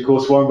interesting, actually, of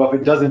course, Warren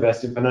Buffett does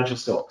invest in financial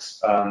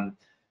stocks.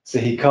 So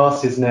he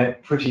casts his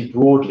net pretty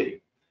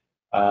broadly.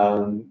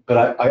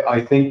 But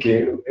I think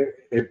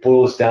it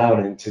boils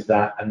down into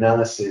that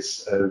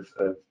analysis of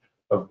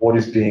what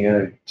is being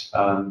owned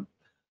and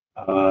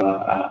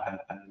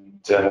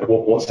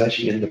what's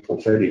actually in the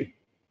portfolio.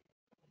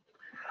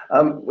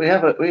 We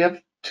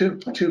have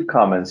two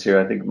comments here.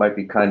 I think might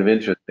be kind of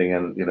interesting,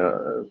 and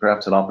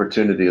perhaps an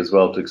opportunity as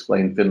well to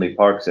explain Findlay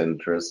Park's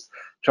interest.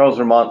 Charles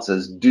Vermont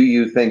says, "Do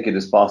you think it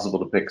is possible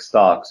to pick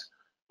stocks,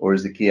 or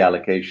is the key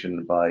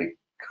allocation by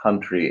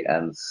country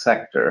and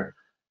sector?"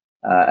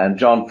 And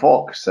John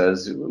Falk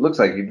says, "It looks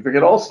like you can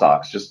forget all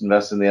stocks, just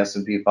invest in the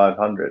S&P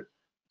 500."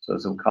 So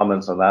some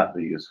comments on that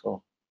would be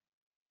useful.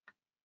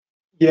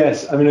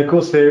 Yes, I mean, of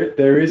course,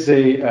 there is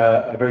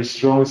a very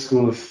strong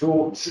school of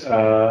thought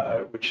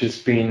which has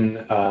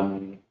been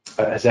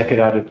has echoed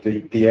out of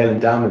the Yale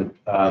Endowment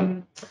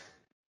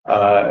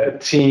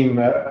team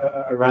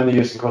around the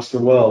US and across the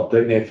world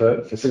that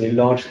for certainly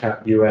large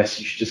cap US,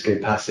 you should just go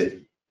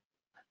passive.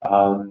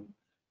 I'm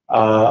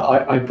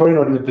probably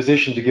not in a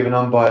position to give an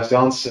unbiased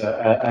answer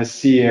as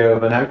CEO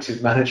of an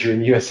active manager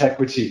in US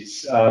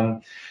equities,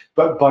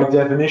 but by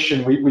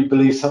definition, we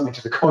believe something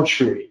to the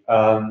contrary.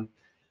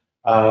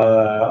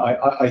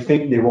 I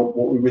think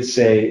what we would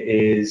say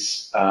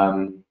is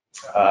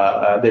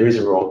there is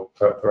a role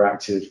for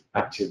active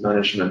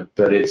management,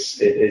 but it's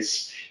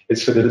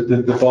for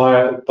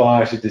the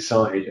buyer to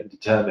decide and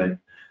determine.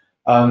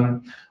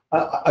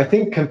 I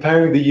think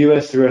comparing the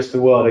US to the rest of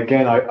the world,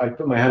 again, I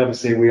put my hand up and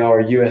say we are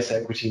a US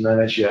equity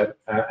manager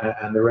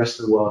and the rest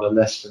of the world are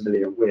less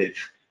familiar with.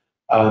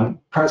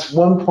 Perhaps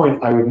one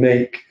point I would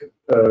make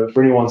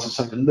for anyone who's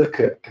something to look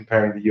at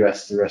comparing the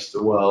US to the rest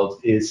of the world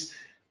is,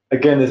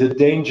 again, there's a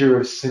danger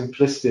of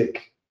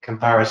simplistic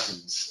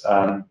comparisons.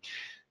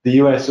 The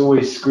US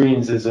always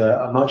screens as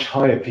a much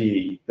higher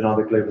PE than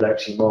other global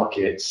equity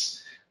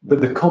markets,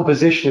 but the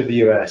composition of the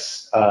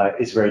US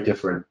is very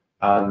different.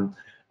 And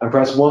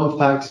perhaps one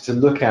factor to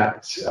look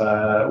at,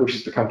 which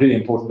has become really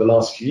important the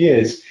last few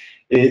years,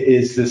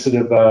 is this sort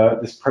of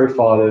this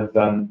profile of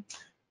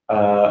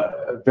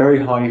very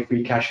high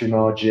free cash flow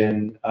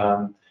margin,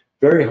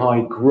 very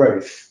high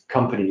growth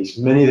companies,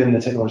 many of them in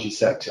the technology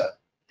sector.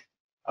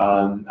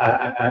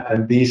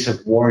 And these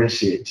have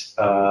warranted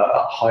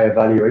higher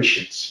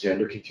valuations,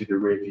 looking through the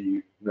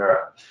rearview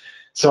mirror.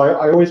 So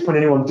I always point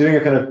anyone doing a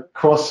kind of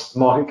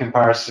cross-market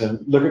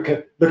comparison, look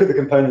at the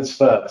components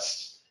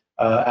first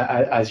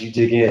as you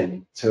dig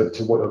in to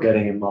what you're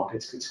getting in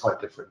markets. It's quite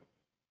different.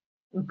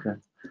 Okay.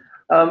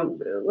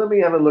 Let me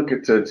have a look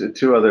at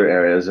two other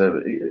areas.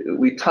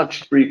 We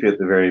touched briefly at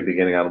the very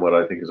beginning on what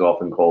I think is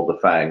often called the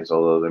FANGs,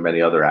 although there are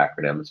many other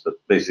acronyms, but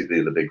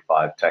basically the big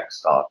five tech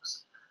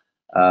stocks.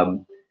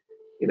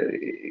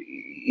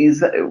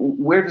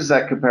 Where does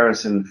that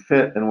comparison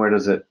fit, and where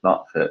does it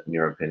not fit, in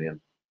your opinion,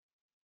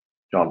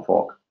 John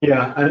Falk?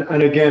 Yeah,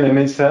 and again, I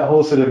mean, it's that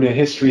whole sort of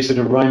history, sort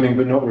of rhyming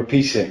but not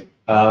repeating.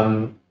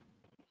 I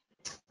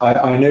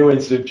know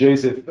when sort of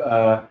Joseph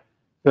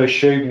first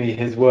showed me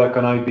his work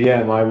on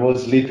IBM, I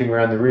was leaping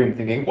around the room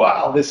thinking,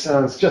 "Wow, this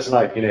sounds just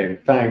like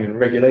FANG and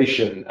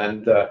regulation,"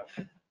 and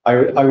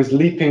I was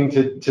leaping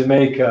to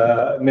make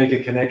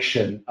a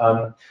connection.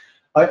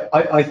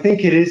 I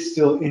think it is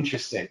still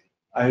interesting.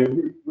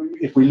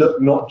 If we look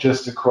not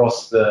just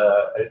across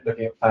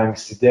looking at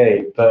FANGs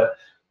today, but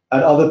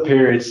at other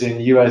periods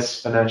in US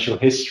financial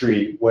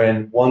history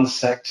when one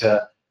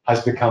sector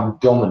has become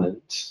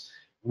dominant,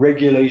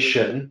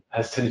 regulation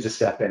has tended to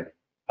step in.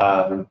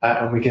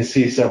 And we can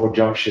see several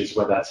junctures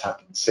where that's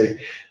happened. So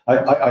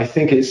I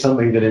think it's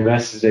something that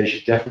investors today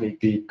should definitely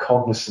be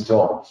cognizant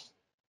of,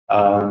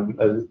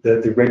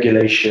 the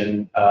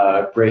regulation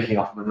breaking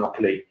up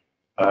monopoly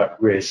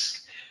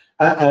risk.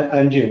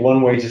 And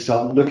one way to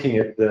start looking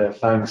at the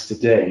FANGs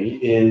today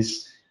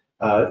is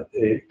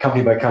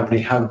company by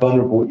company how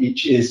vulnerable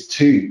each is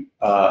to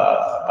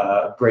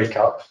break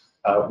up,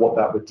 what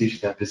that would do to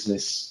their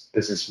business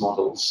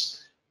models,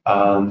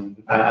 and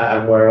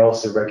where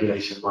else the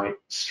regulation might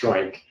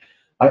strike.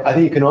 I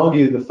think you can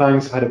argue that the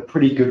FANGs have had a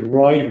pretty good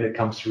ride when it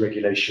comes to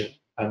regulation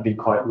and been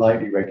quite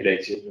lightly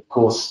regulated. Of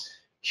course,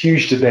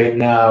 huge debate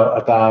now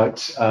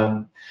about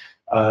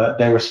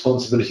their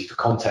responsibility for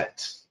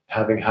content,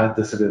 having had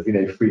the sort of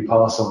free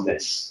pass on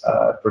this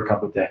for a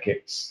couple of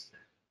decades.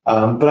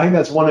 But I think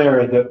that's one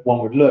area that one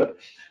would look.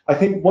 I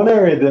think one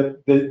area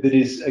that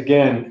is,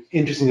 again,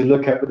 interesting to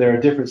look at, but there are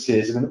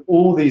differences. I mean,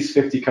 all these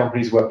 50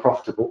 companies were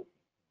profitable.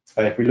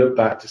 If we look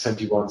back to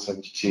 71,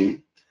 72.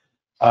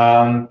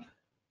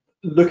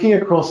 Looking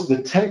across at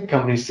the tech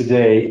companies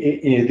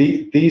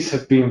today, these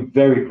have been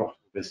very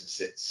profitable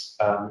businesses.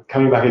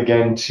 Coming back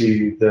again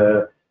to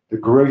the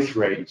growth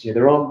rate,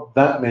 there aren't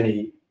that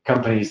many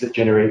companies that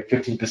generate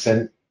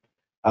 15%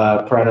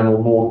 per annum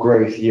or more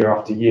growth year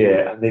after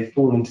year, and they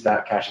fall into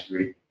that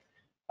category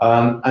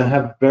and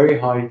have very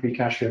high free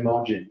cash flow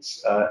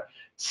margins.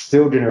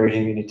 still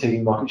generating, and you're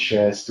taking market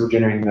share, still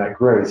generating that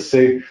growth.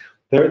 So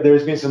there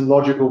has been some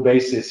logical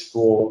basis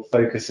for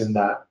focus in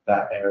that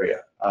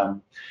area.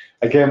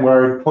 Again,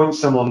 where I would point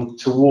someone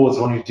towards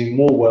wanting to do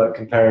more work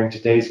comparing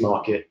today's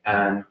market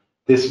and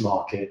this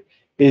market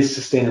is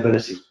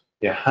sustainability.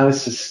 Yeah, how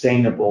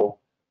sustainable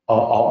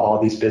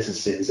are these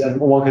businesses? And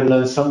one can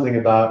learn something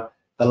about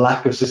the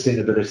lack of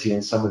sustainability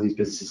in some of these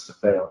businesses to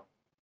fail.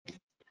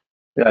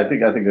 Yeah, I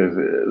think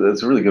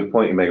that's a really good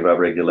point you make about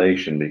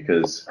regulation,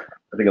 because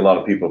I think a lot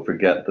of people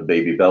forget the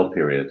baby bell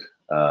period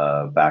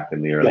back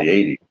in the early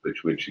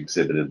 80s, which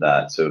exhibited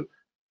that. So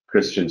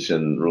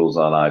Christensen rules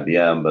on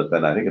IBM, but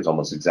then I think it's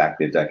almost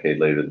exactly a decade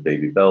later the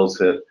baby bells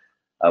hit.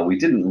 We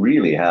didn't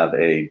really have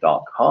a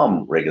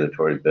 .com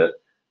regulatory bit,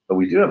 but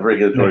we do have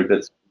regulatory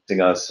bits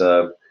affecting us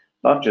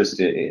not just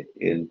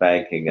in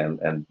banking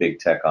and big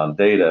tech on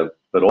data,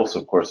 but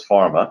also, of course,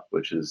 pharma,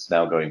 which is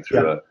now going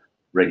through a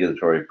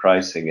regulatory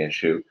pricing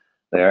issue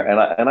there.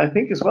 And I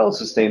think as well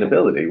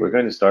sustainability. We're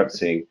going to start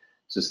seeing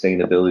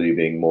sustainability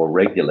being more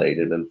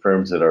regulated, and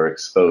firms that are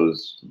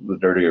exposed, the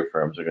dirtier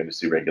firms, are going to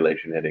see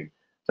regulation hitting.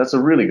 That's a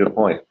really good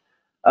point.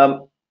 A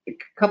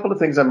couple of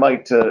things I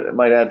might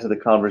add to the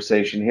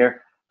conversation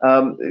here.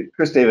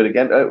 Chris David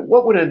again,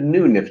 what would a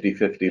new Nifty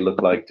 50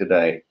 look like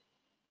today?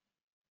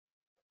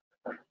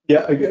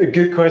 Yeah, a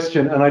good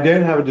question, and I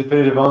don't have a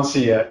definitive answer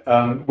yet.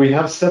 We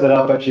have set it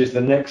up actually as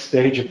the next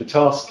stage of the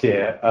task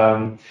here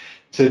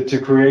to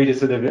create a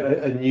sort of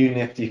a new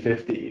Nifty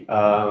 50,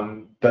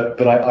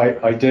 but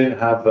I don't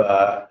have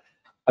a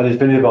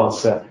definitive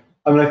answer.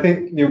 I mean, I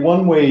think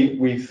one way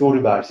we've thought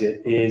about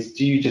it is,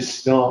 do you just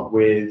start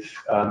with,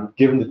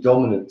 given the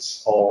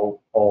dominance of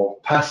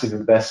passive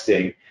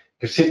investing,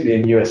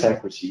 particularly in US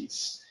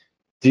equities,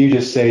 do you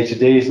just say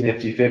today's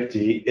Nifty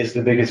 50 is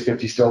the biggest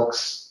 50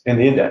 stocks in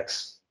the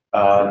index?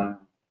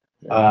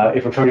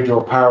 If we're trying to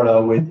draw a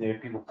parallel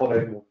with people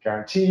following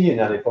guarantee and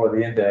now they follow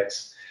the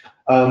index.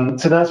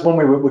 So that's one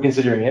way we're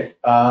considering it,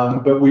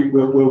 but we're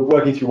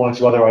working through one or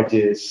two other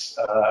ideas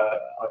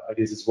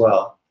as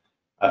well.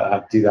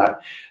 To do that.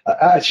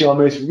 Actually, our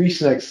most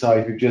recent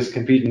exercise, we've just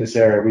competed in this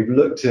area. We've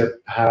looked at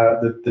how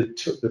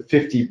the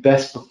 50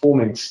 best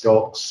performing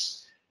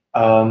stocks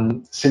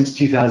since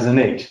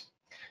 2008.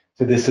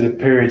 So this sort of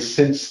period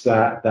since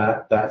that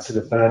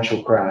sort of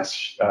financial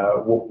crash,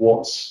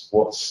 what's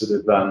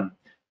sort of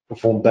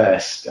performed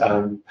best,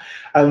 and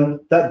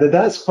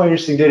that's quite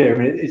interesting data. I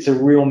mean, it's a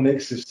real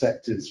mix of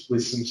sectors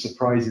with some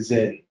surprises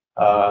in,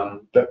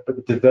 but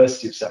the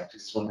diversity of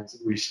sectors is one thing that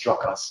really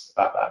struck us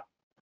about that.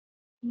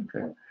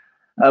 Okay.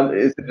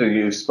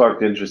 You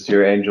sparked interest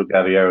here. Angel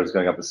Gaviero is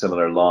going up a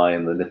similar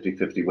line. The Nifty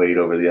 50 weight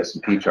over the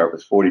S&P chart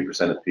was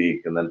 40% at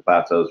peak, and then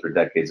plateaus for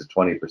decades at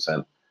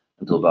 20%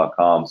 until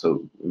 .com.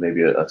 So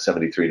maybe a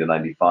 73 to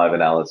 95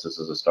 analysis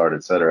as a start,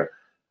 etc.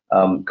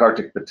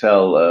 Kartik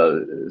Patel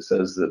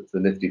says that the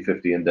Nifty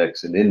 50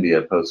 index in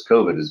India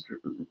post-COVID has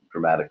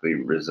dramatically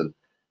risen.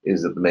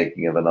 Is it the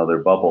making of another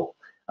bubble?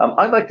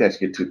 I'd like to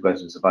ask you two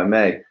questions, if I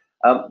may.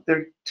 There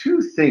are two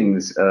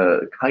things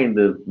kind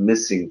of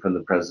missing from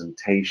the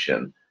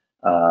presentation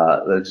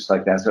that I'd just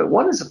like to ask about.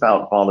 One is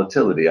about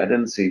volatility. I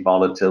didn't see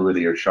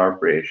volatility or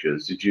Sharpe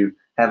ratios. Did you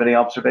have any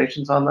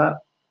observations on that?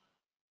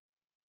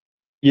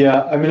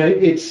 Yeah, I mean,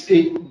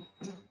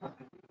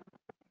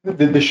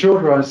 the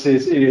short answer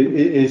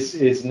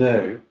is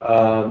no.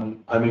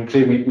 I mean,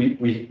 clearly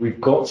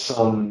we've got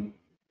some.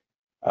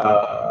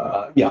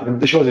 Yeah,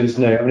 the short answer is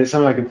no. I mean, it's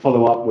something I can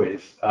follow up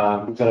with.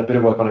 We've done a bit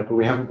of work on it, but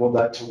we haven't brought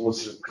that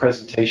towards the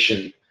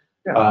presentation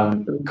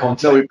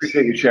content. No, we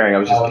appreciate you sharing. I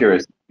was just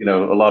curious. You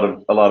know, a lot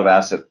of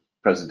asset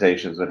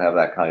presentations would have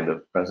that kind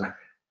of present.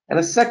 And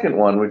a second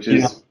one, which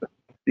is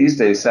these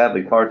days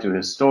sadly far too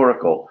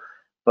historical,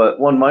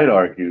 but one might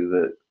argue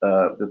that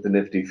that the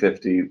Nifty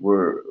 50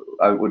 were,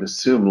 I would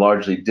assume,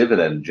 largely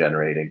dividend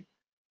generating.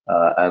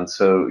 And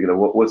so, you know,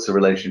 what's the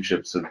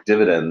relationships of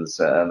dividends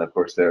and, of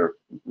course, their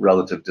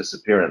relative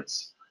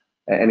disappearance?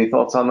 Any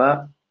thoughts on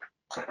that?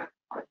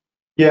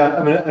 Yeah,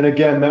 I mean, and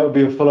again, that would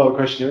be a follow-up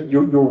question.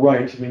 You're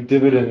right. I mean,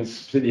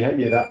 dividends,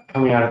 particularly that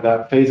coming out of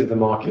that phase of the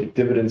market,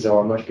 dividends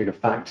are a much bigger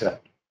factor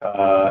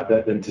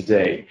than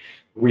today.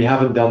 We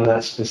haven't done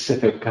that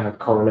specific kind of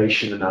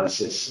correlation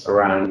analysis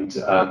around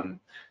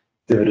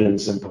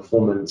dividends and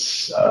performance,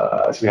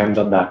 so we haven't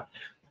done that.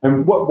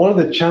 And one of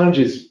the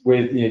challenges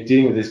with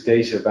dealing with this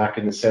data back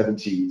in the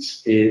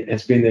 70s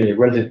has been the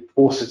relative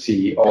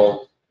paucity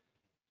of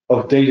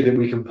data that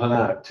we can pull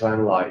out to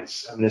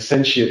analyze. I mean,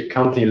 essentially at a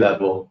company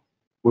level,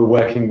 we're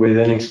working with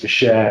earnings per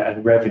share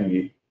and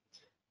revenue.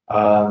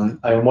 And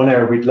one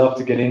area we'd love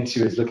to get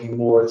into is looking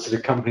more at sort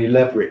of company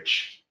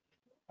leverage.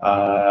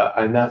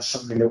 And that's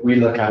something that we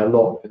look at a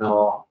lot in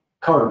our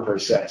current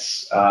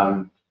process.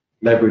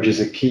 Leverage is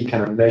a key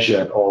kind of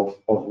measure of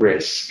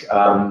risk.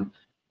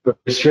 But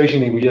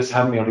frustratingly, we just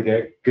haven't been able to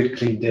get good,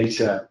 clean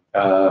data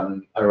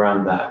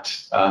around that.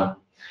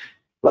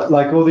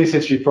 Like all these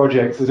history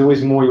projects, there's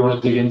always more you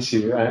want to dig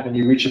into, and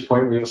you reach a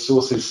point where your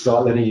sources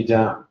start letting you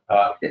down.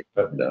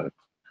 But no,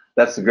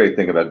 that's the great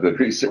thing about good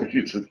research.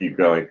 You just keep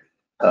going.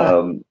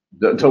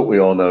 Don't we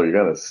all know you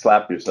got to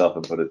slap yourself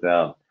and put it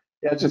down?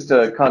 Yeah, just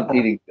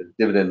competing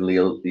dividend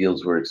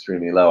yields were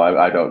extremely low.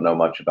 I don't know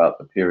much about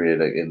the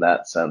period in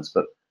that sense,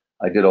 but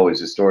I did always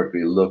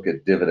historically look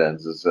at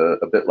dividends as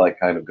a bit like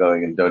kind of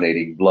going and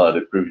donating blood.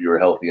 It proved you were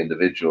a healthy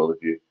individual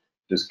if you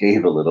just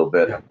gave a little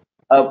bit. Yeah.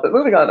 But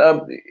moving on,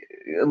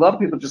 a lot of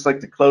people just like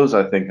to close,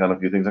 I think, on a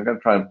few things. I'm going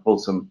to try and pull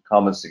some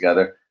comments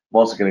together. I'm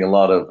also getting a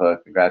lot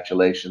of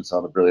congratulations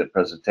on a brilliant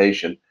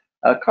presentation.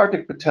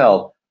 Kartik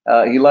Patel,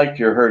 he liked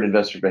your herd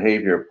investor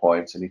behavior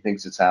points, and he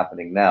thinks it's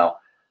happening now.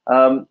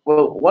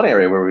 Well, one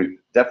area where we've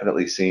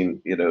definitely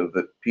seen,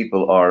 that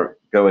people are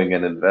going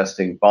and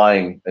investing,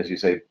 buying, as you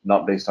say,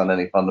 not based on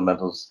any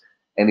fundamentals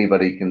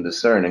anybody can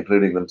discern,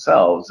 including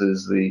themselves,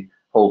 is the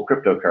whole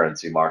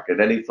cryptocurrency market.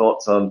 Any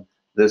thoughts on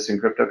this in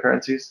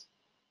cryptocurrencies?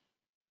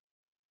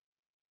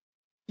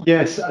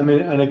 Yes, I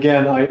mean, and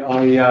again,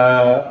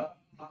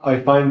 I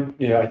find,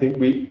 I think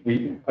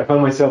I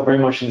find myself very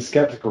much in the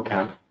skeptical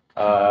camp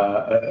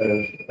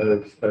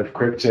of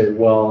crypto,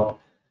 while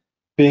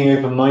being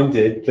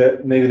open-minded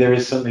that maybe there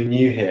is something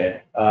new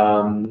here.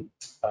 I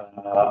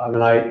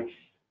mean,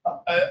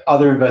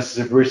 other investors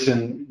have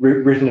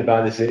written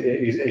about this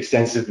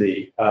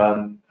extensively,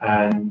 and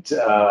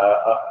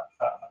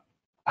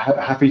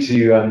happy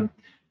to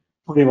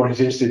for anyone who's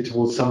interested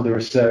towards some of the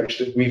research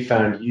that we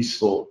found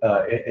useful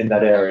in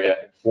that area,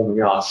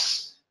 informing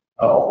us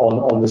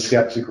on the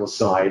skeptical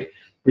side.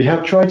 We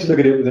have tried to look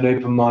at it with an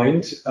open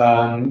mind,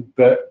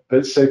 but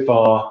so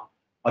far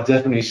are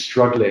definitely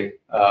struggling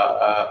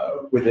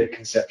with it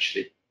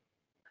conceptually.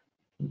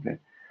 Okay.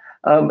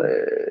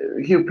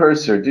 Hugh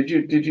Purser, did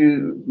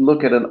you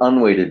look at an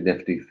unweighted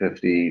Nifty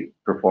 50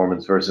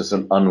 performance versus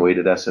an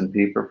unweighted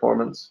S&P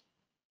performance?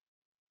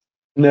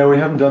 No, we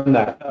haven't done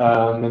that,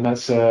 and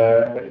that's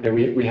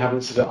we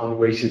haven't sort of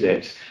unweighted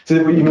it.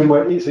 So you mean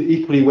it's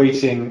equally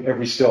weighting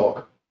every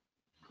stock?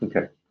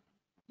 Okay.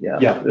 Yeah.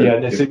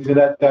 Yeah. So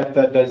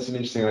that's an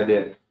interesting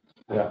idea.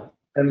 Yeah.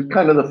 And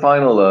kind of the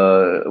final,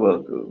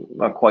 well,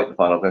 not quite the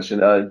final question.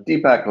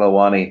 Deepak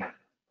Lawani,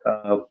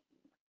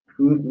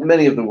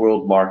 many of the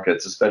world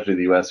markets, especially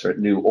the US, are at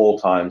new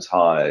all-time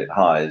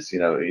highs.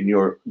 In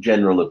your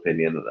general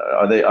opinion,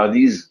 are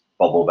these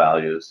bubble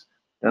values?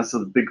 That's the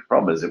big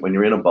problem, is that when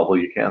you're in a bubble,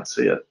 you can't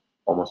see it,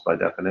 almost by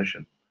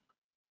definition.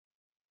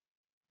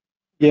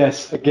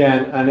 Yes,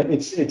 again, and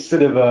it's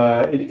sort of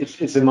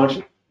it's a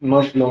much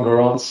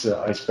longer answer,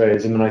 I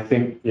suppose. I mean, I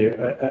think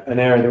an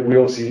area that we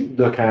also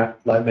look at,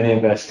 like many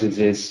investors,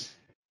 is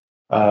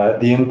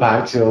the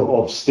impact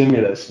of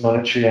stimulus,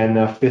 monetary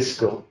and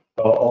fiscal,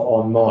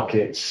 on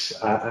markets,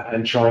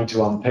 and trying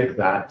to unpick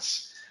that.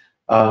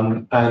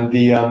 And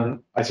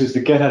I suppose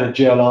the get out of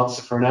jail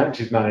answer for an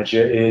active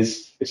manager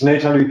is it's no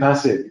time to be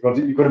passive.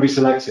 You've got to be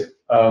selective.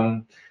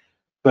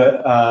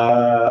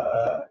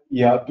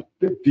 Yeah,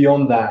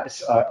 beyond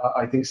that,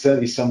 I think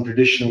certainly some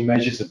traditional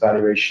measures of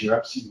valuation, you're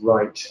absolutely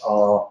right,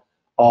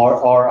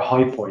 are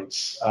high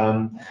points.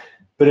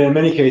 But in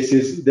many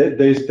cases, that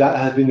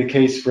has been the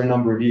case for a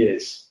number of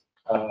years.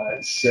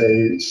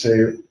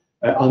 So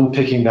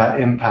unpicking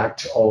that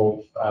impact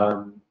of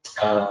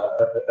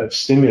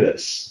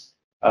stimulus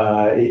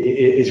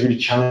is really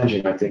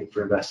challenging, I think,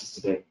 for investors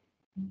today.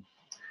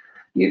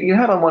 You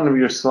had on one of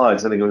your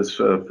slides, I think it was,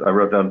 I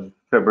wrote down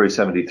February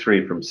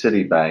 73 from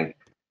Citibank,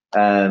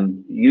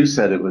 and you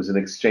said it was an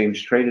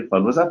exchange traded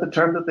fund. Was that the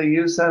term that they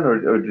used then,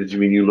 or did you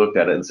mean you looked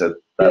at it and said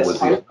that was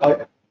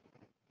the...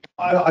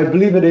 I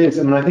believe it is.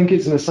 I mean, I think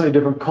it's in a slightly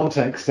different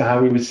context to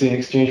how we would see an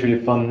exchange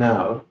traded fund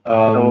now.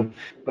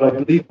 But I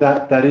believe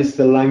that is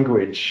the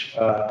language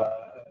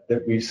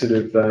that we've sort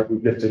of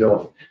we've lifted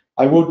off.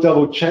 I will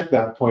double check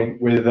that point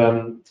with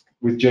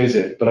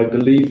Joseph, but I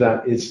believe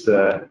that is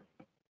the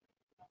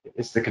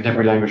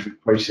contemporary language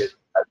we've quoted.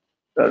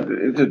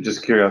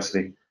 Just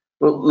curiosity.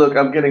 Well, look,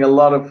 I'm getting a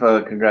lot of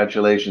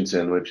congratulations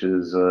in, which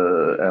is,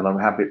 and I'm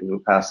happy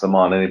to pass them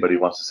on. Anybody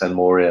who wants to send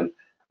more in.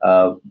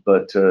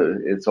 But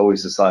it's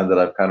always a sign that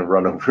I've kind of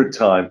run over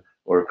time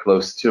or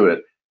close to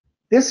it.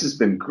 This has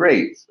been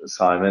great,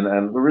 Simon,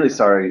 and we're really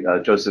sorry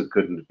Joseph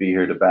couldn't be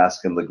here to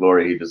bask in the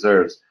glory he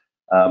deserves.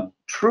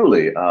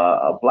 Truly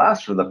a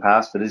blast from the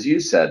past, but as you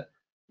said,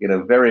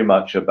 very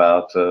much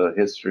about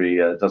history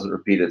doesn't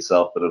repeat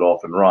itself, but it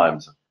often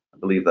rhymes. I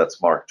believe that's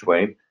Mark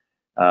Twain.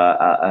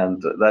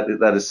 And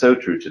that is so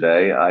true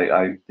today.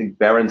 I think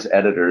Barron's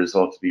editors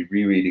ought to be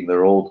rereading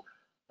their old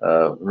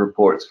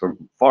reports for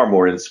far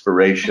more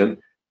inspiration.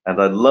 And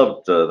I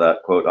loved that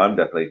quote I'm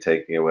definitely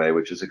taking away,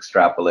 which is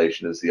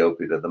extrapolation is the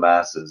opiate of the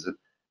masses. It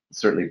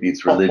certainly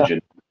beats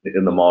religion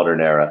in the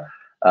modern era.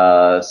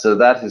 So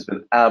that has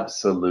been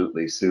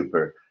absolutely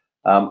super.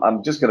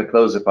 I'm just going to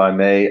close, if I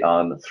may,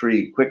 on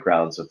 3 quick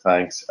rounds of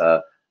thanks.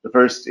 The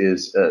first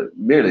is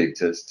merely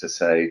to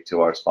say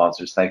to our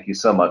sponsors, thank you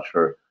so much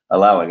for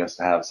allowing us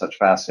to have such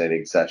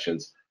fascinating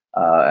sessions.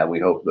 And we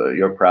hope that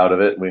you're proud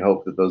of it. And we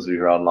hope that those of you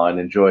who are online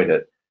enjoyed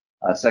it.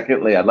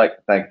 Secondly, I'd like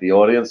to thank the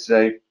audience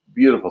today.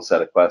 Beautiful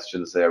set of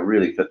questions. They are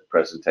really fit the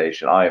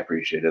presentation. I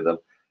appreciated them.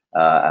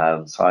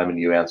 And Simon,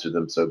 you answered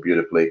them so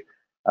beautifully.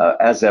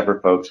 As ever,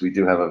 folks, we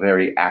do have a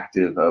very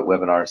active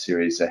webinar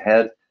series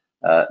ahead,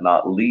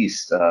 not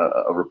least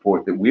a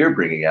report that we're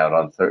bringing out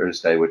on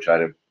Thursday, which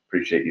I'd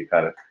appreciate you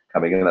kind of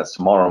coming in. That's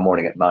tomorrow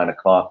morning at 9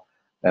 o'clock.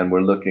 And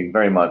we're looking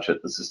very much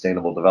at the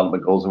Sustainable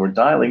Development Goals. And we're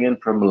dialing in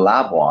from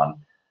Labuan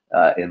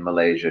in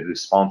Malaysia, who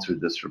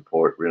sponsored this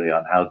report really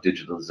on how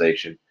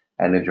digitalization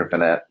and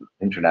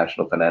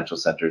international financial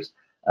centers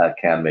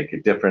can make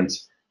a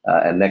difference.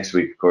 And next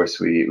week, of course,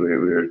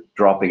 we're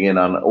dropping in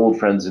on old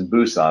friends in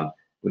Busan,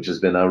 which has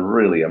been a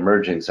really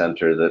emerging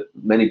center that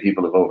many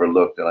people have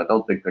overlooked, and I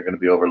don't think they're going to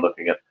be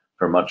overlooking it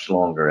for much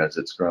longer, as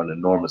it's grown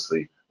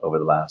enormously over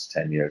the last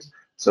 10 years.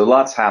 So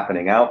lots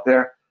happening out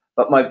there.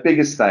 But my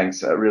biggest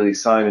thanks, really,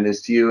 Simon,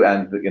 is to you,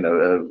 and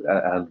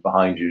and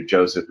behind you,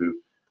 Joseph, who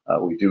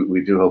we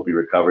do hope he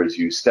recovers.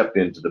 You stepped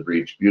into the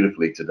breach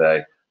beautifully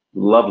today.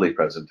 Lovely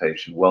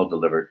presentation, well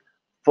delivered,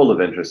 full of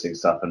interesting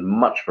stuff, and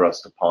much for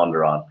us to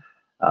ponder on.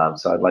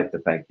 So I'd like to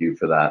thank you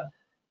for that.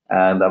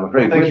 And I'm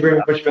afraid. Thank you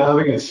very much for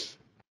having us.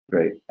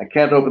 Great. I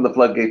can't open the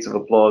floodgates of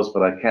applause,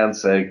 but I can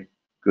say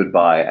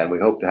goodbye, and we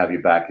hope to have you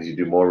back as you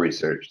do more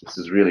research. This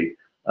is really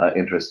an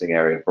interesting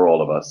area for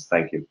all of us.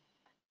 Thank you.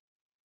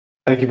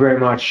 Thank you very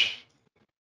much.